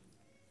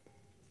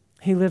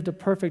 He lived a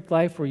perfect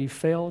life where you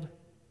failed.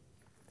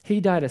 He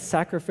died a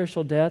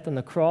sacrificial death on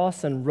the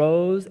cross and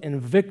rose in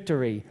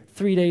victory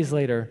 3 days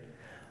later.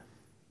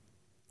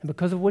 And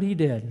because of what he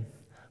did,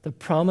 the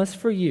promise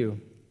for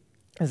you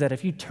is that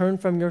if you turn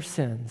from your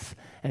sins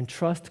and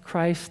trust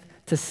Christ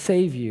to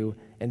save you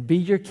and be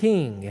your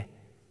king,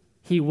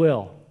 he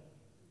will.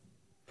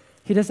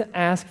 He doesn't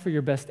ask for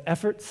your best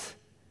efforts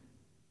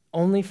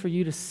only for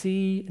you to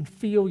see and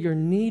feel your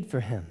need for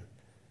him.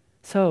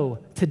 So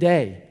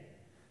today,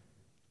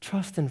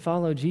 trust and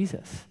follow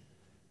Jesus.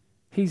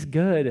 He's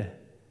good.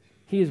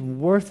 He is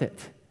worth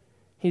it.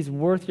 He's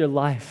worth your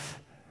life.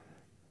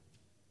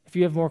 If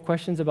you have more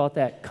questions about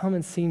that, come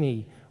and see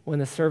me when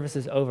the service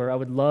is over. I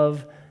would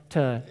love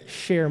to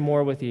share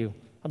more with you.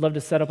 I'd love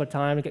to set up a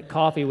time to get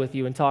coffee with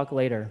you and talk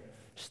later.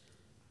 Just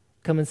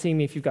come and see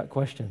me if you've got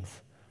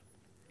questions.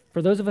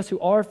 For those of us who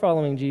are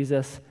following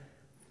Jesus,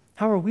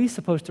 how are we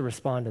supposed to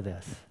respond to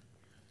this?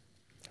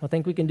 I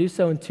think we can do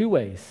so in two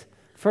ways.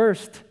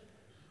 First,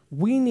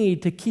 we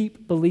need to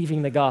keep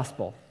believing the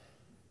gospel.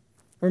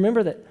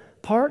 Remember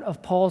that part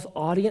of Paul's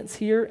audience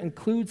here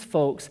includes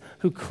folks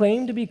who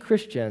claim to be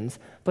Christians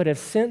but have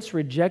since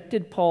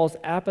rejected Paul's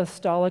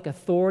apostolic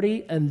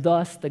authority and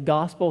thus the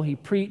gospel he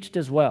preached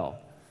as well.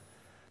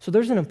 So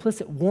there's an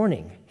implicit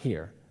warning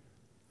here.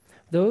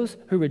 Those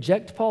who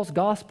reject Paul's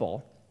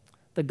gospel,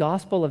 the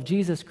gospel of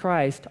Jesus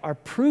Christ, are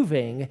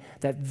proving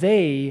that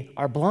they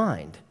are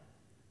blind.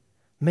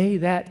 May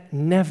that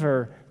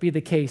never be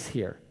the case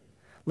here.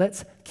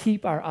 Let's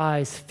keep our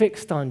eyes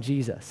fixed on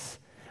Jesus,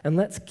 and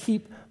let's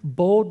keep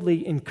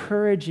boldly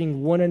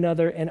encouraging one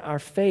another in our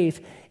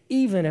faith,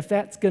 even if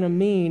that's going to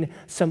mean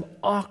some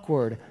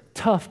awkward,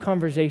 tough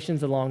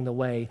conversations along the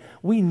way.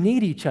 We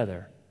need each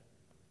other.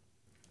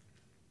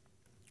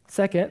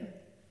 Second,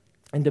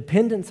 in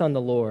dependence on the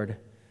Lord,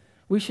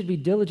 we should be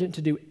diligent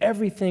to do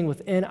everything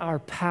within our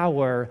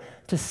power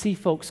to see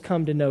folks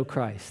come to know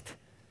Christ.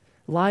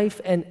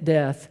 Life and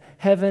death,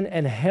 heaven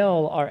and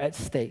hell are at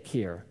stake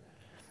here.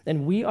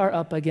 And we are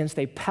up against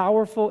a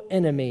powerful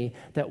enemy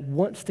that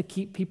wants to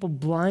keep people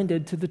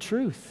blinded to the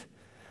truth.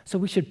 So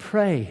we should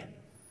pray.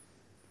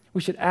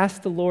 We should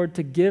ask the Lord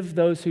to give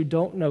those who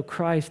don't know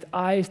Christ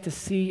eyes to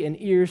see and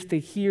ears to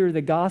hear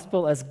the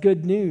gospel as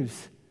good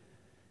news.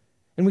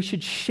 And we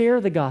should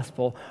share the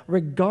gospel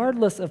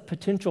regardless of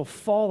potential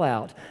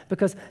fallout,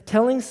 because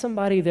telling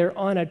somebody they're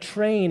on a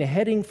train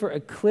heading for a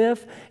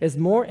cliff is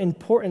more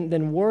important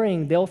than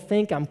worrying they'll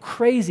think I'm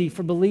crazy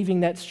for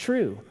believing that's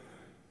true.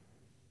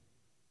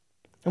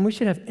 And we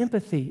should have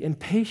empathy and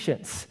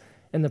patience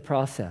in the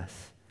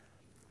process.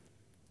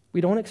 We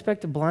don't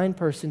expect a blind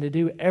person to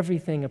do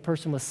everything a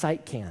person with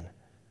sight can.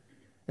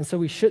 And so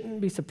we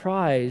shouldn't be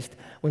surprised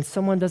when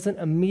someone doesn't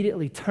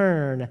immediately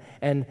turn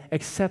and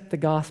accept the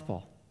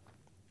gospel.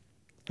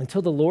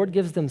 Until the Lord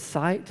gives them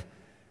sight,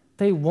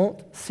 they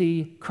won't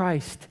see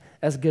Christ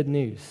as good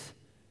news.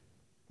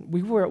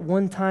 We were at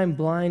one time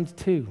blind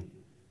too,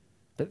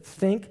 but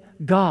thank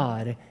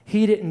God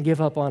He didn't give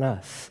up on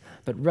us,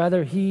 but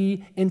rather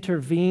He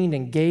intervened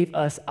and gave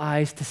us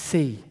eyes to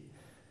see.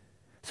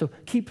 So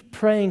keep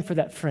praying for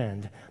that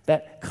friend,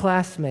 that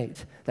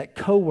classmate, that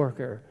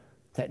coworker,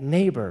 that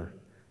neighbor,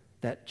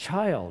 that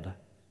child,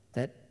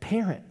 that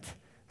parent,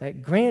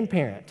 that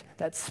grandparent,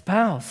 that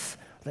spouse,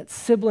 that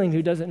sibling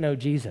who doesn't know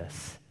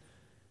Jesus.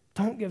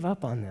 Don't give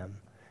up on them.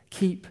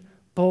 Keep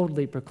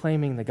boldly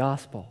proclaiming the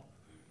gospel.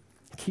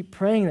 Keep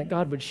praying that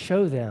God would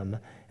show them,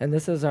 and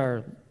this is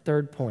our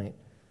third point,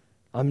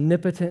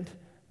 omnipotent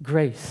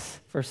grace,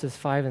 verses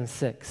 5 and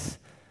 6.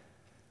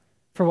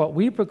 For what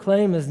we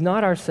proclaim is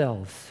not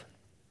ourselves,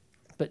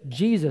 but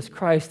Jesus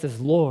Christ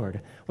as Lord,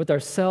 with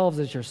ourselves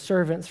as your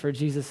servants for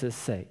Jesus'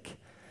 sake.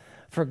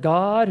 For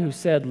God, who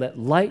said, "Let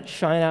light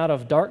shine out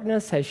of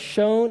darkness," has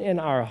shone in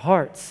our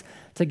hearts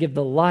to give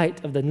the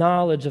light of the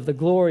knowledge of the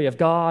glory of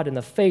God in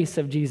the face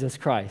of Jesus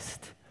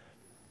Christ.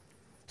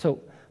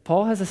 So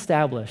Paul has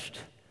established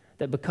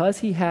that because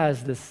he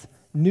has this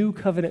new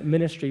covenant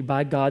ministry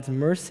by God's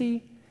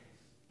mercy,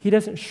 he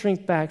doesn't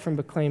shrink back from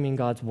proclaiming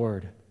God's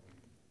word.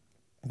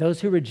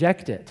 Those who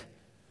reject it,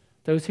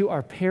 those who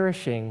are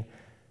perishing,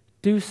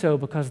 do so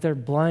because they're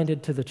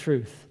blinded to the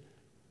truth.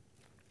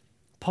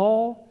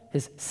 Paul,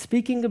 his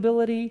speaking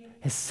ability,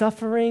 his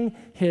suffering,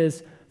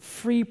 his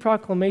free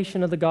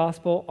proclamation of the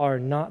gospel are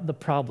not the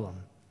problem.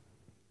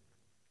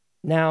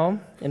 Now,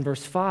 in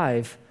verse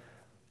 5,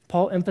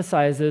 Paul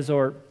emphasizes,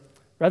 or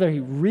rather he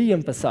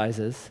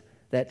re-emphasizes,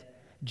 that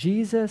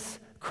Jesus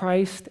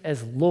Christ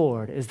as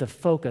Lord is the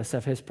focus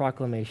of his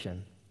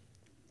proclamation.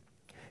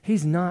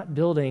 He's not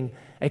building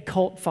a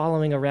cult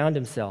following around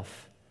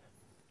himself.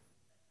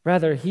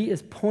 Rather, he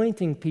is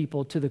pointing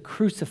people to the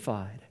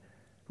crucified,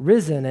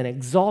 risen, and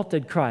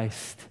exalted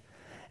Christ.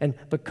 And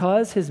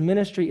because his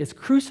ministry is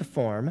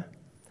cruciform,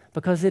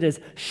 because it is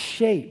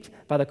shaped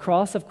by the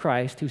cross of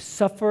Christ who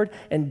suffered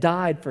and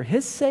died for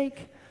his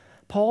sake,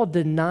 Paul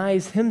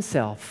denies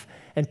himself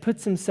and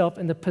puts himself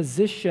in the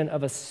position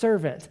of a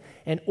servant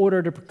in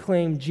order to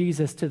proclaim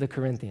Jesus to the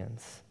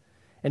Corinthians.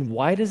 And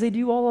why does he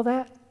do all of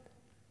that?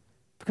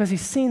 Because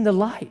he's seen the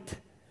light.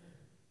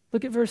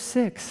 Look at verse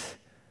 6.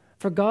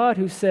 For God,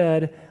 who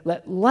said,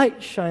 "Let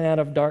light shine out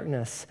of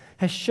darkness,"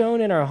 has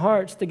shone in our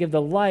hearts to give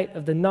the light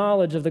of the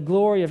knowledge of the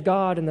glory of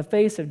God in the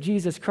face of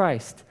Jesus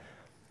Christ.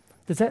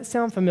 Does that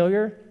sound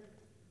familiar?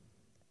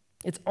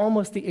 It's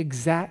almost the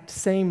exact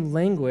same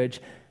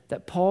language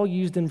that Paul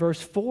used in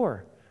verse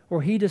 4,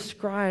 where he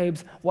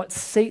describes what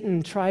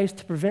Satan tries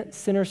to prevent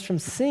sinners from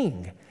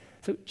seeing.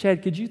 So,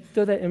 Chad, could you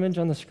throw that image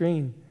on the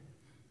screen?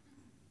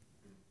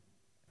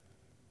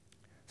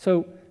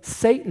 So,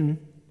 Satan,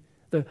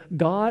 the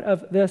God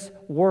of this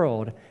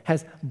world,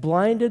 has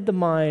blinded the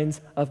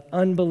minds of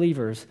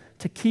unbelievers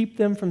to keep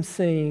them from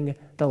seeing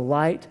the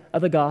light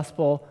of the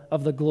gospel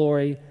of the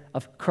glory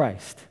of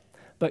Christ.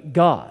 But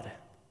God,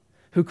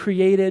 who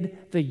created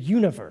the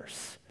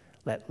universe,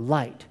 let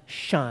light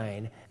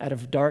shine out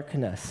of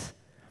darkness.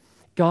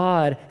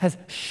 God has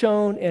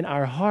shone in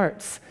our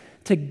hearts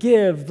to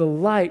give the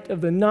light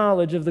of the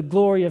knowledge of the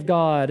glory of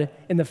God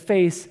in the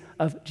face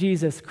of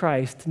Jesus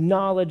Christ.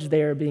 Knowledge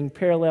there being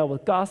parallel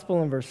with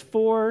gospel in verse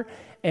 4,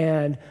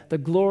 and the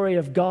glory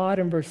of God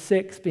in verse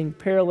 6 being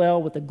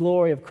parallel with the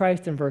glory of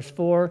Christ in verse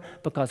 4,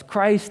 because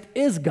Christ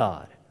is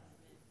God.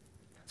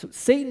 So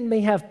Satan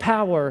may have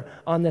power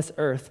on this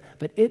earth,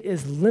 but it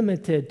is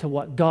limited to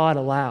what God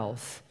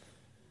allows.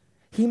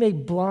 He may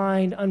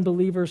blind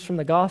unbelievers from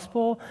the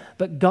gospel,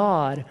 but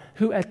God,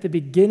 who at the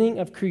beginning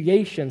of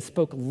creation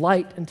spoke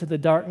light into the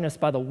darkness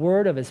by the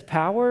word of his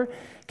power,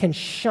 can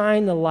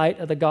shine the light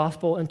of the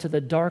gospel into the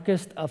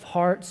darkest of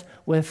hearts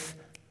with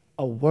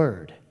a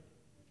word.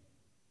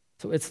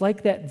 So it's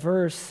like that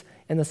verse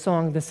in the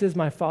song, "This is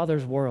my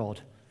Father's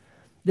world."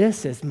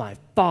 This is my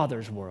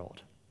Father's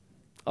world.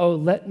 Oh,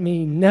 let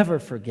me never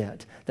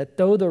forget that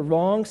though the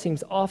wrong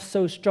seems off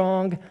so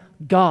strong,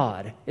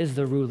 God is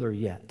the ruler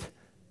yet.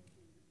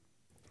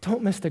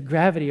 Don't miss the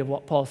gravity of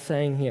what Paul's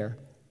saying here.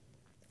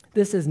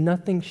 This is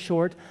nothing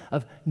short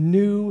of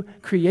new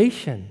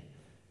creation.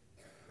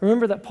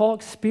 Remember that Paul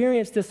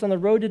experienced this on the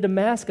road to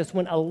Damascus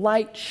when a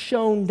light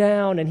shone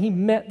down and he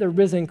met the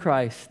risen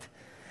Christ.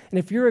 And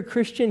if you're a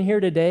Christian here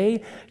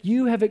today,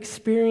 you have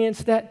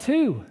experienced that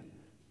too.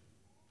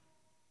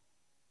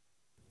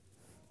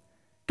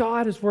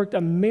 God has worked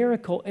a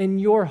miracle in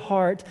your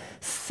heart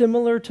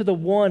similar to the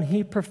one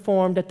he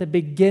performed at the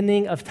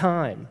beginning of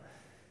time.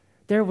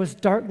 There was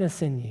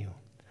darkness in you.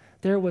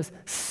 There was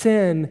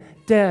sin,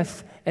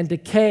 death, and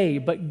decay,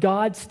 but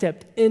God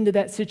stepped into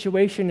that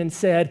situation and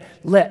said,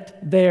 "Let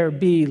there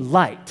be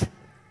light."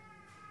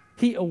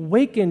 He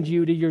awakened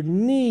you to your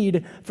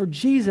need for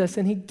Jesus,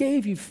 and he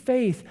gave you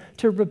faith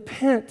to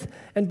repent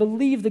and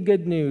believe the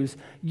good news.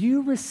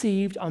 You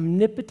received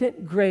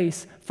omnipotent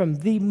grace from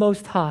the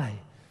Most High.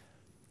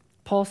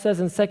 Paul says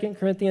in 2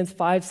 Corinthians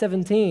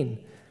 5:17,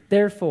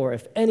 "Therefore,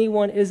 if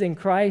anyone is in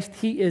Christ,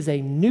 he is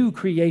a new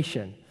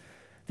creation.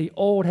 The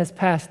old has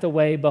passed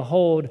away.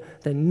 Behold,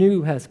 the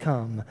new has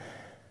come."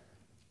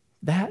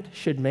 That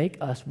should make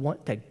us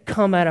want to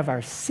come out of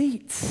our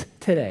seats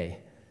today.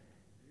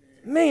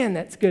 Man,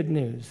 that's good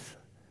news.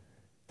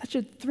 That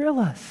should thrill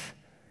us.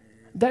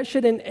 That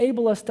should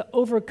enable us to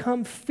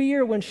overcome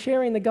fear when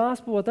sharing the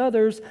gospel with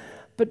others,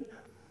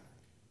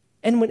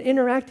 and when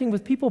interacting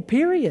with people,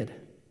 period.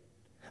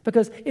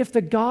 Because if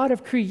the God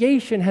of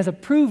creation has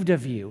approved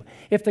of you,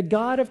 if the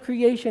God of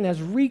creation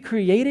has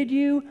recreated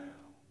you,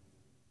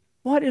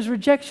 what is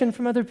rejection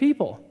from other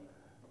people?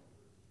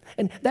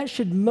 And that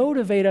should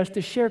motivate us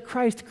to share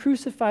Christ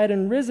crucified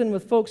and risen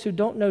with folks who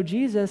don't know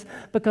Jesus,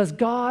 because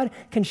God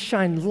can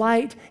shine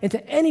light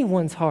into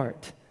anyone's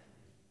heart.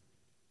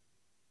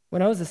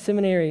 When I was in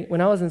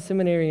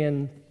seminary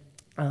in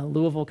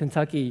Louisville,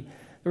 Kentucky,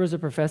 there was a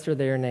professor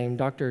there named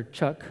Dr.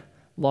 Chuck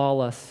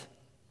Lawless.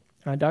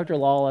 Dr.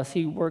 Lawless,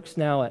 he works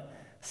now at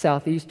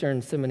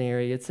Southeastern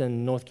Seminary. It's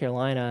in North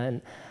Carolina.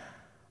 And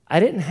I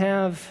didn't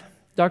have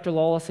Dr.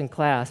 Lawless in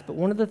class, but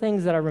one of the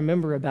things that I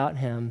remember about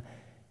him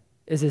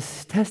is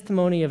his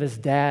testimony of his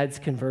dad's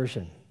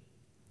conversion.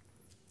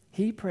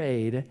 He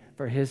prayed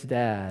for his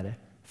dad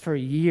for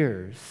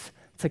years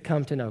to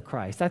come to know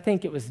Christ. I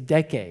think it was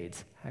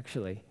decades,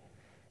 actually.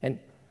 And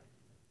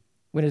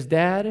when his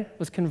dad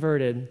was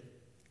converted,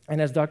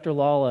 and as Dr.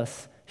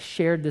 Lawless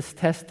shared this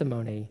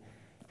testimony,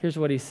 here's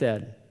what he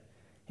said.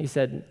 He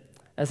said,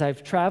 "As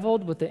I've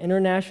traveled with the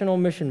International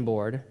Mission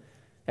Board,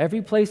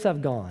 every place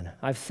I've gone,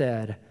 I've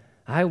said,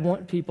 I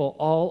want people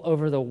all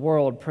over the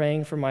world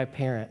praying for my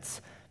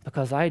parents,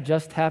 because I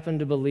just happen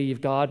to believe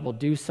God will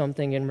do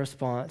something in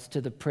response to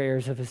the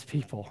prayers of his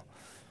people."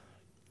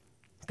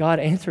 God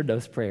answered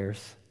those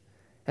prayers.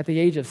 At the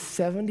age of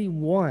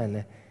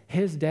 71,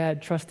 his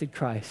dad trusted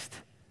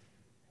Christ.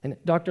 And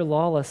Dr.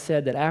 Lawless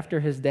said that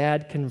after his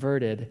dad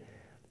converted,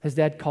 his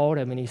dad called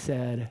him and he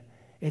said,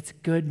 "It's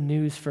good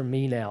news for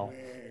me now."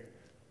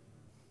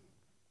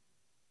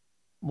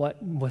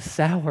 What was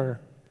sour,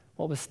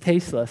 what was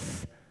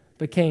tasteless,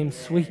 became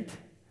sweet.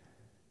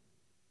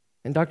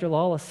 And Dr.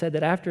 Lawless said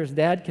that after his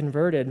dad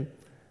converted,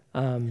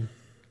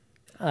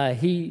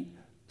 he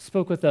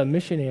spoke with a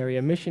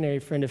missionary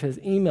friend of his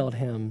emailed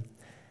him.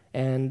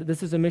 And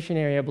this is a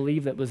missionary, I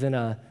believe, that was in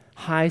a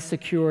high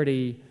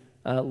security,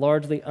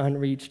 largely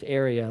unreached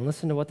area. And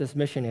listen to what this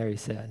missionary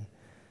said.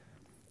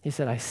 He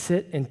said, "I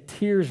sit in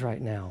tears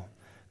right now.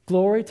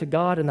 Glory to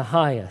God in the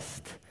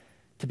highest.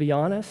 To be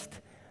honest,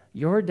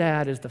 your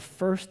dad is the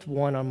first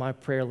one on my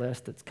prayer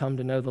list that's come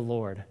to know the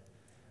Lord.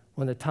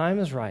 When the time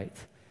is right,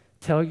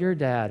 tell your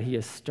dad he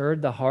has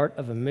stirred the heart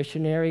of a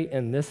missionary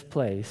in this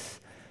place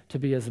to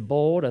be as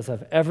bold as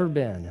I've ever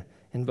been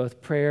in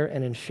both prayer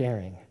and in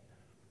sharing.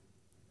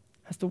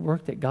 That's the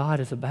work that God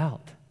is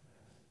about.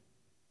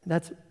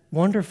 That's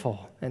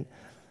wonderful. And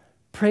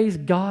praise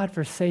God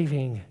for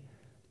saving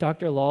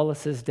Dr.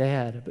 Lawless's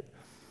dad. But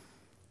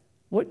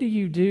what do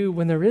you do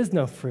when there is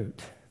no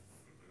fruit?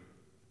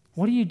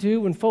 What do you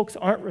do when folks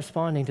aren't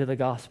responding to the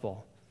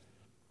gospel?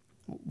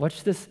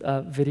 Watch this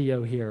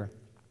video here.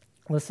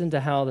 Listen to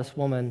how this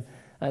woman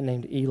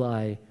named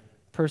Eli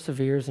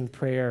perseveres in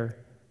prayer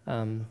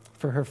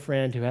for her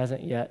friend who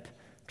hasn't yet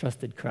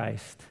trusted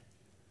Christ.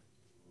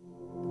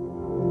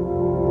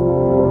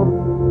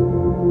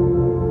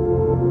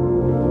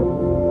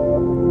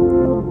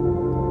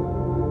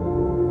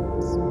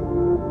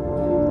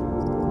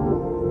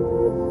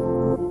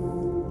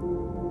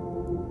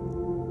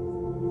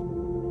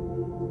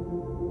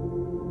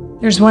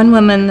 There's one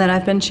woman that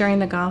I've been sharing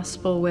the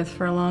gospel with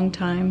for a long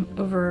time,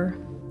 over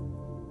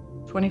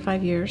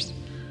 25 years.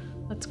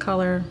 Let's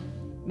call her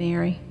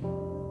Mary.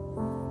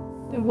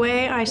 The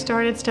way I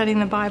started studying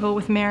the Bible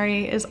with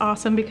Mary is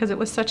awesome because it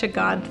was such a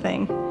God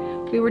thing.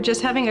 We were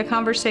just having a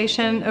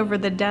conversation over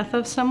the death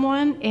of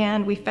someone,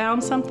 and we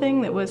found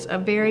something that was a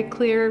very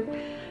clear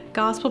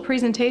gospel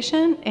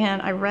presentation,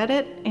 and I read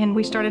it, and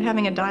we started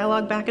having a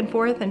dialogue back and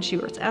forth, and she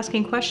was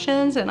asking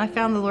questions, and I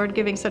found the Lord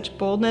giving such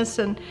boldness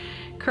and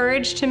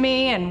courage to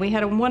me, and we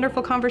had a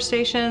wonderful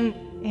conversation,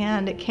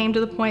 and it came to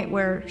the point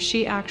where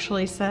she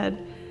actually said,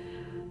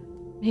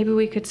 maybe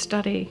we could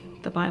study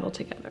the Bible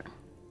together.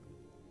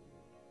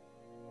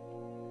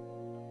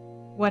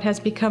 What has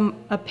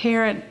become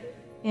apparent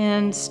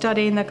in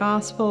studying the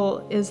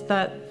gospel is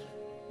that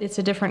it's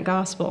a different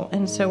gospel,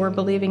 and so we're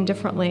believing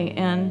differently,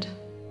 and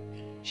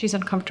she's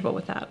uncomfortable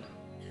with that.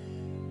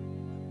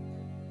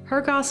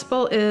 Her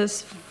gospel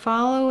is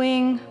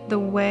following the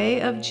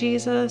way of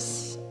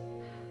Jesus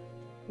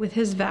with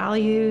his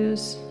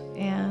values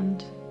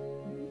and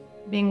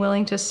being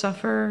willing to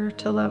suffer,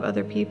 to love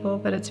other people,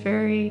 but it's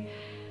very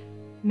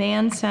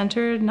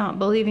man-centered, not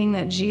believing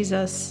that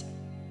Jesus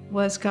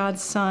was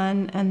God's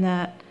son and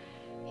that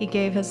he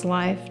gave his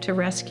life to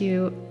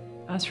rescue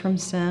us from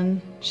sin.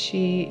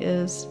 She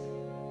is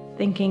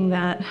thinking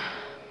that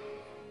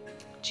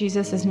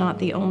Jesus is not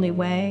the only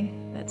way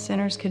that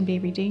sinners can be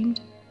redeemed.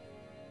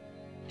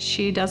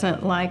 She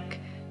doesn't like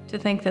to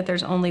think that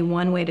there's only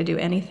one way to do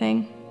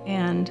anything,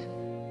 and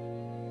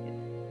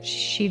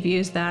she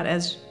views that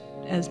as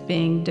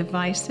being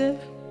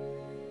divisive,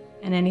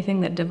 and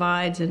anything that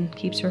divides and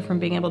keeps her from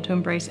being able to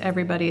embrace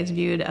everybody is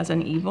viewed as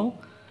an evil.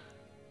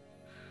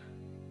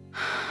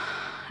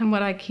 And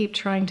what I keep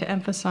trying to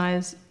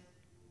emphasize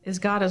is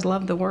God has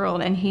loved the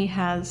world, and he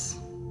has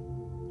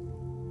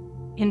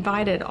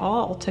invited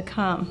all to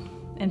come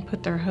and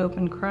put their hope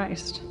in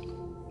Christ.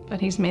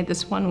 But he's made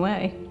this one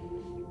way.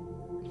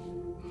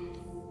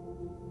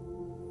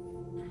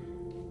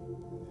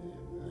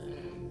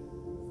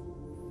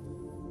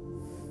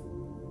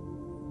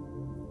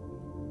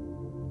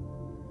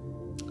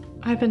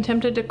 I've been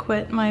tempted to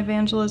quit my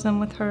evangelism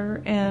with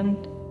her and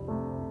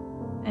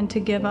to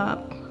give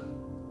up.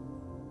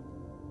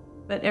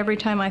 But every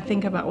time I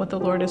think about what the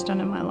Lord has done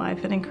in my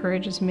life, it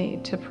encourages me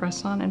to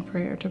press on in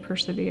prayer, to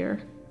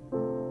persevere.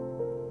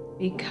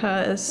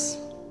 Because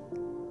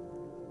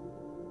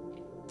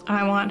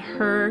I want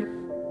her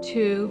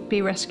to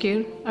be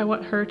rescued. I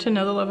want her to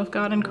know the love of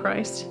God in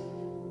Christ.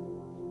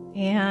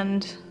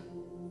 And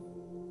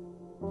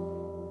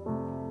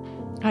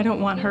I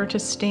don't want her to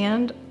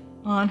stand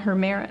on her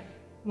merit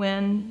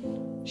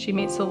when she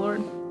meets the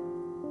Lord.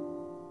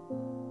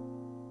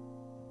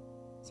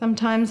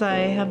 Sometimes I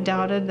have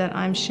doubted that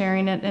I'm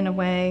sharing it in a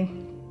way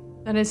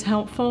that is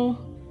helpful,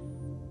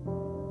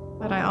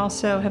 but I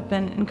also have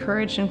been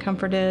encouraged and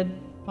comforted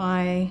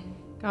by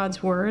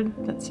God's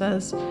word that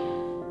says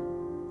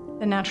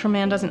the natural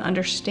man doesn't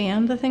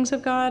understand the things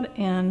of God,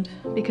 and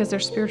because they're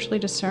spiritually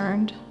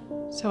discerned.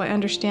 So I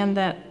understand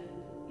that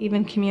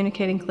even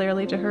communicating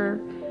clearly to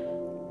her,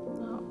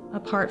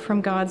 apart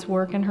from God's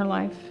work in her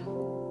life,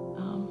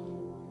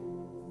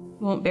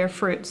 won't bear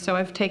fruit. So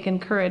I've taken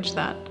courage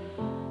that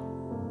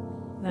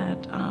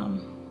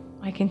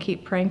I can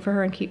keep praying for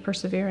her and keep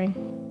persevering.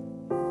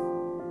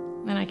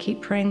 And I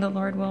keep praying the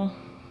Lord will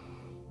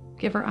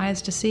give her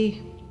eyes to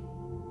see.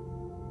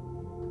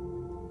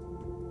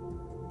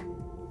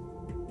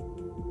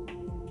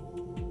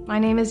 My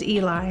name is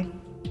Eli,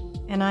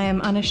 and I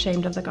am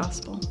unashamed of the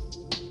gospel.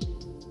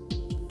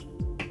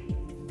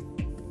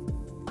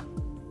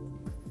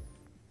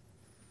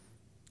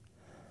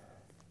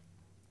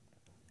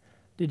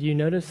 Did you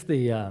notice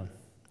the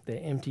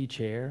empty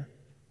chair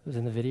that was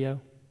in the video?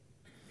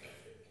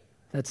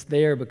 That's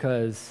there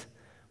because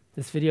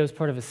this video is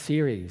part of a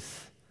series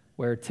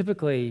where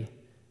typically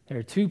there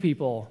are two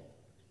people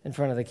in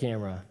front of the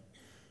camera,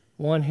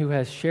 one who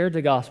has shared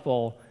the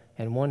gospel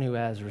and one who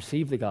has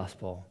received the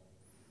gospel.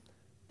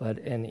 But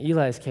in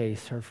Eli's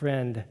case, her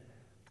friend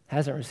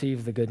hasn't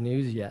received the good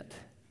news yet,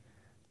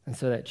 and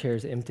so that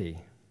chair's empty.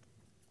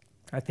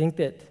 I think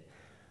that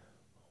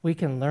we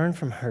can learn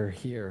from her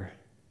here.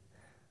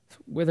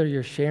 Whether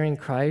you're sharing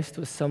Christ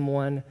with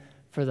someone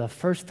for the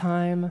first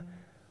time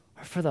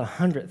or for the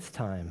 100th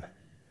time,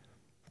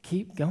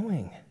 keep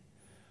going.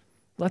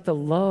 Let the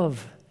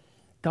love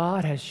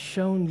God has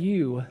shown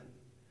you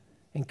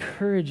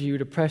encourage you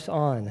to press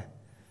on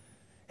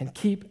and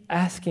keep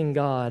asking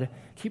God,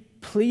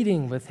 keep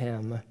pleading with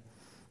Him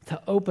to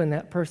open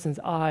that person's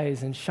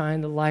eyes and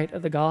shine the light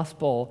of the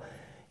gospel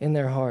in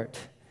their heart.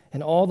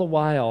 And all the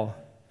while,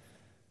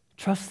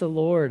 trust the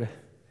Lord,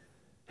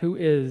 who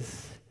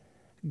is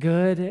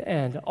good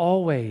and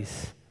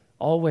always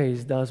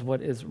does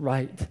what is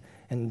right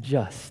and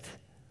just.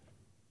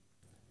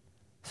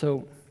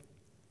 So,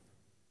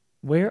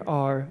 where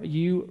are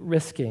you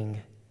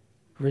risking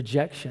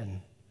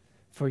rejection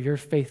for your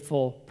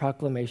faithful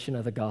proclamation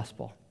of the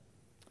gospel?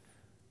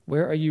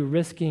 Where are you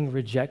risking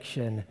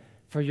rejection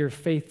for your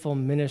faithful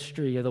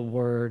ministry of the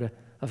Word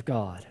of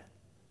God?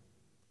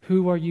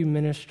 Who are you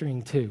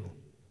ministering to?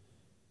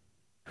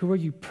 Who are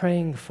you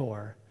praying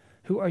for?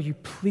 Who are you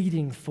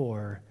pleading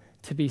for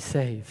to be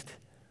saved?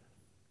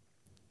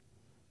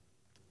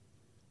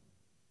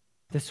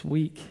 This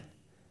week,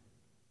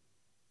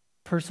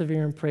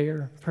 persevere in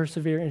prayer,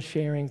 persevere in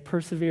sharing,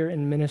 persevere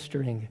in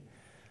ministering.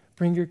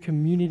 Bring your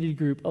community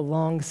group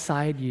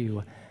alongside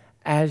you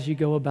as you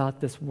go about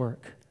this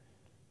work.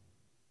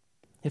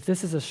 If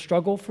this is a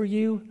struggle for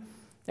you,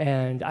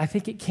 and I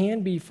think it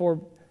can be for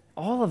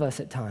all of us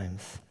at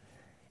times,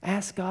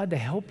 ask God to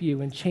help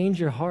you and change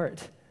your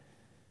heart.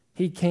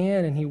 He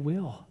can and He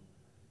will.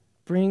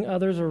 Bring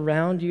others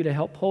around you to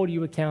help hold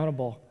you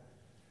accountable.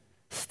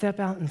 Step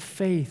out in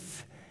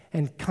faith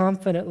and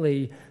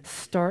confidently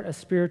start a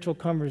spiritual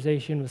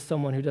conversation with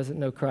someone who doesn't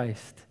know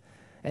Christ.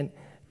 And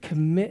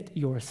commit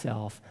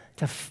yourself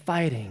to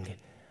fighting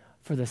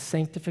for the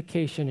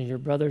sanctification of your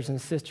brothers and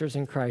sisters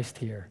in Christ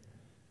here.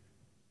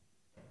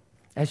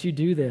 As you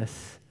do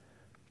this,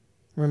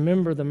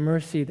 remember the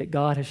mercy that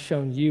God has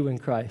shown you in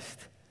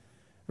Christ.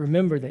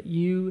 Remember that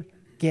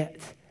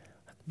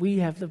we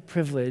have the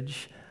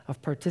privilege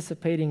of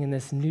participating in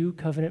this new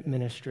covenant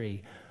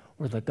ministry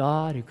where the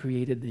God who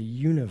created the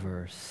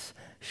universe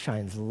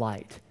shines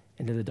light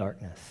into the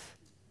darkness.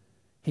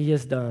 He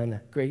has done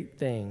great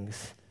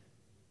things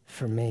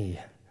for me.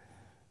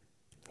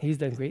 He's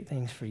done great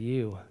things for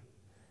you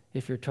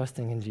if you're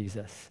trusting in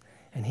Jesus.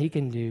 And He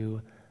can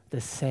do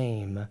the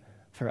same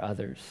for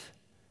others.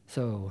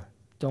 So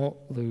don't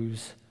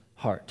lose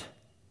heart.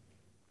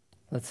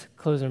 Let's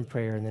close in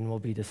prayer and then we'll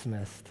be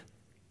dismissed.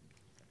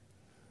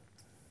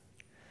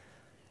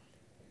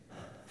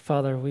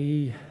 Father,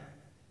 we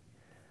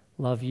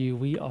love you.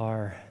 We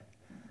are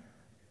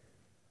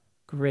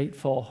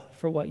grateful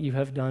for what you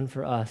have done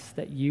for us,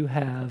 that you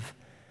have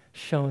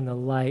shown the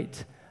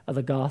light of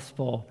the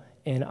gospel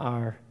in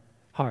our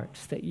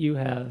hearts, that you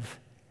have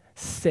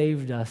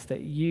saved us,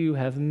 that you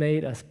have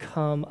made us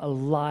come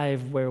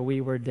alive where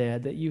we were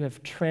dead, that you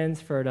have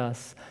transferred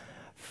us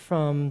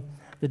from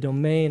the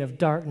domain of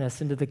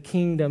darkness into the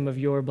kingdom of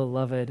your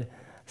beloved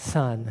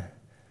Son.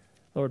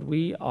 Lord,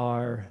 we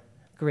are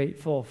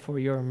grateful for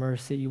your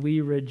mercy.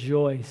 We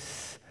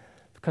rejoice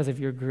because of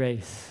your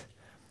grace.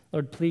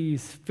 Lord,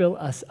 please fill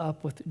us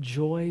up with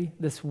joy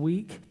this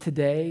week,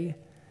 today,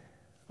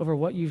 over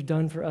what you've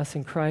done for us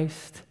in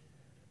Christ.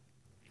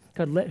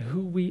 God, let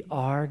who we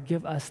are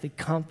give us the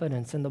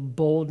confidence and the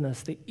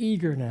boldness, the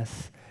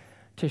eagerness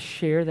to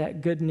share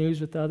that good news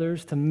with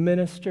others, to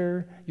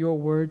minister your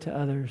word to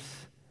others.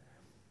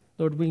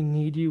 Lord, we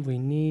need you. We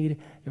need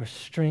your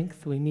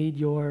strength. We need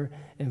your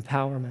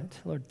empowerment.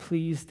 Lord,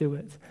 please do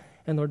it.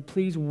 And Lord,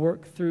 please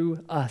work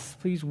through us.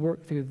 Please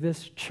work through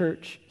this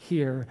church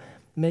here.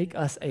 Make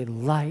us a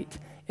light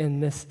in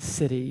this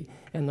city.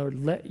 And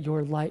Lord, let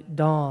your light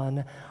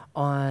dawn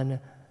on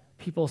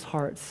people's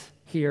hearts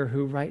here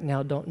who right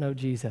now don't know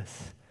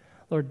Jesus.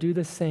 Lord, do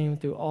the same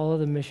through all of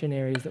the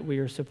missionaries that we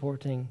are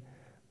supporting.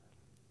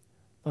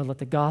 Lord, let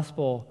the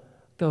gospel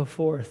go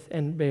forth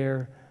and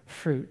bear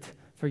fruit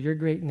for your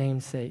great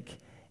name's sake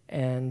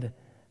and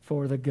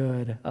for the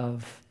good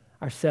of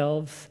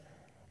ourselves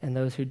and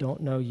those who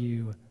don't know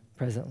you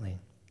presently.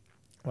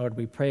 Lord,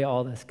 we pray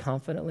all this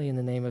confidently in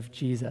the name of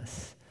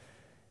Jesus.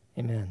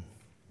 Amen.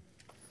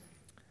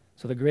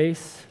 So the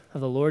grace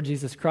of the Lord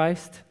Jesus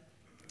Christ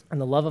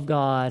and the love of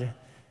God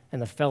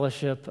and the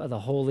fellowship of the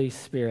Holy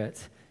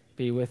Spirit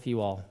be with you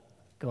all.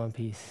 Go in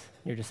peace.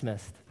 You're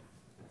dismissed.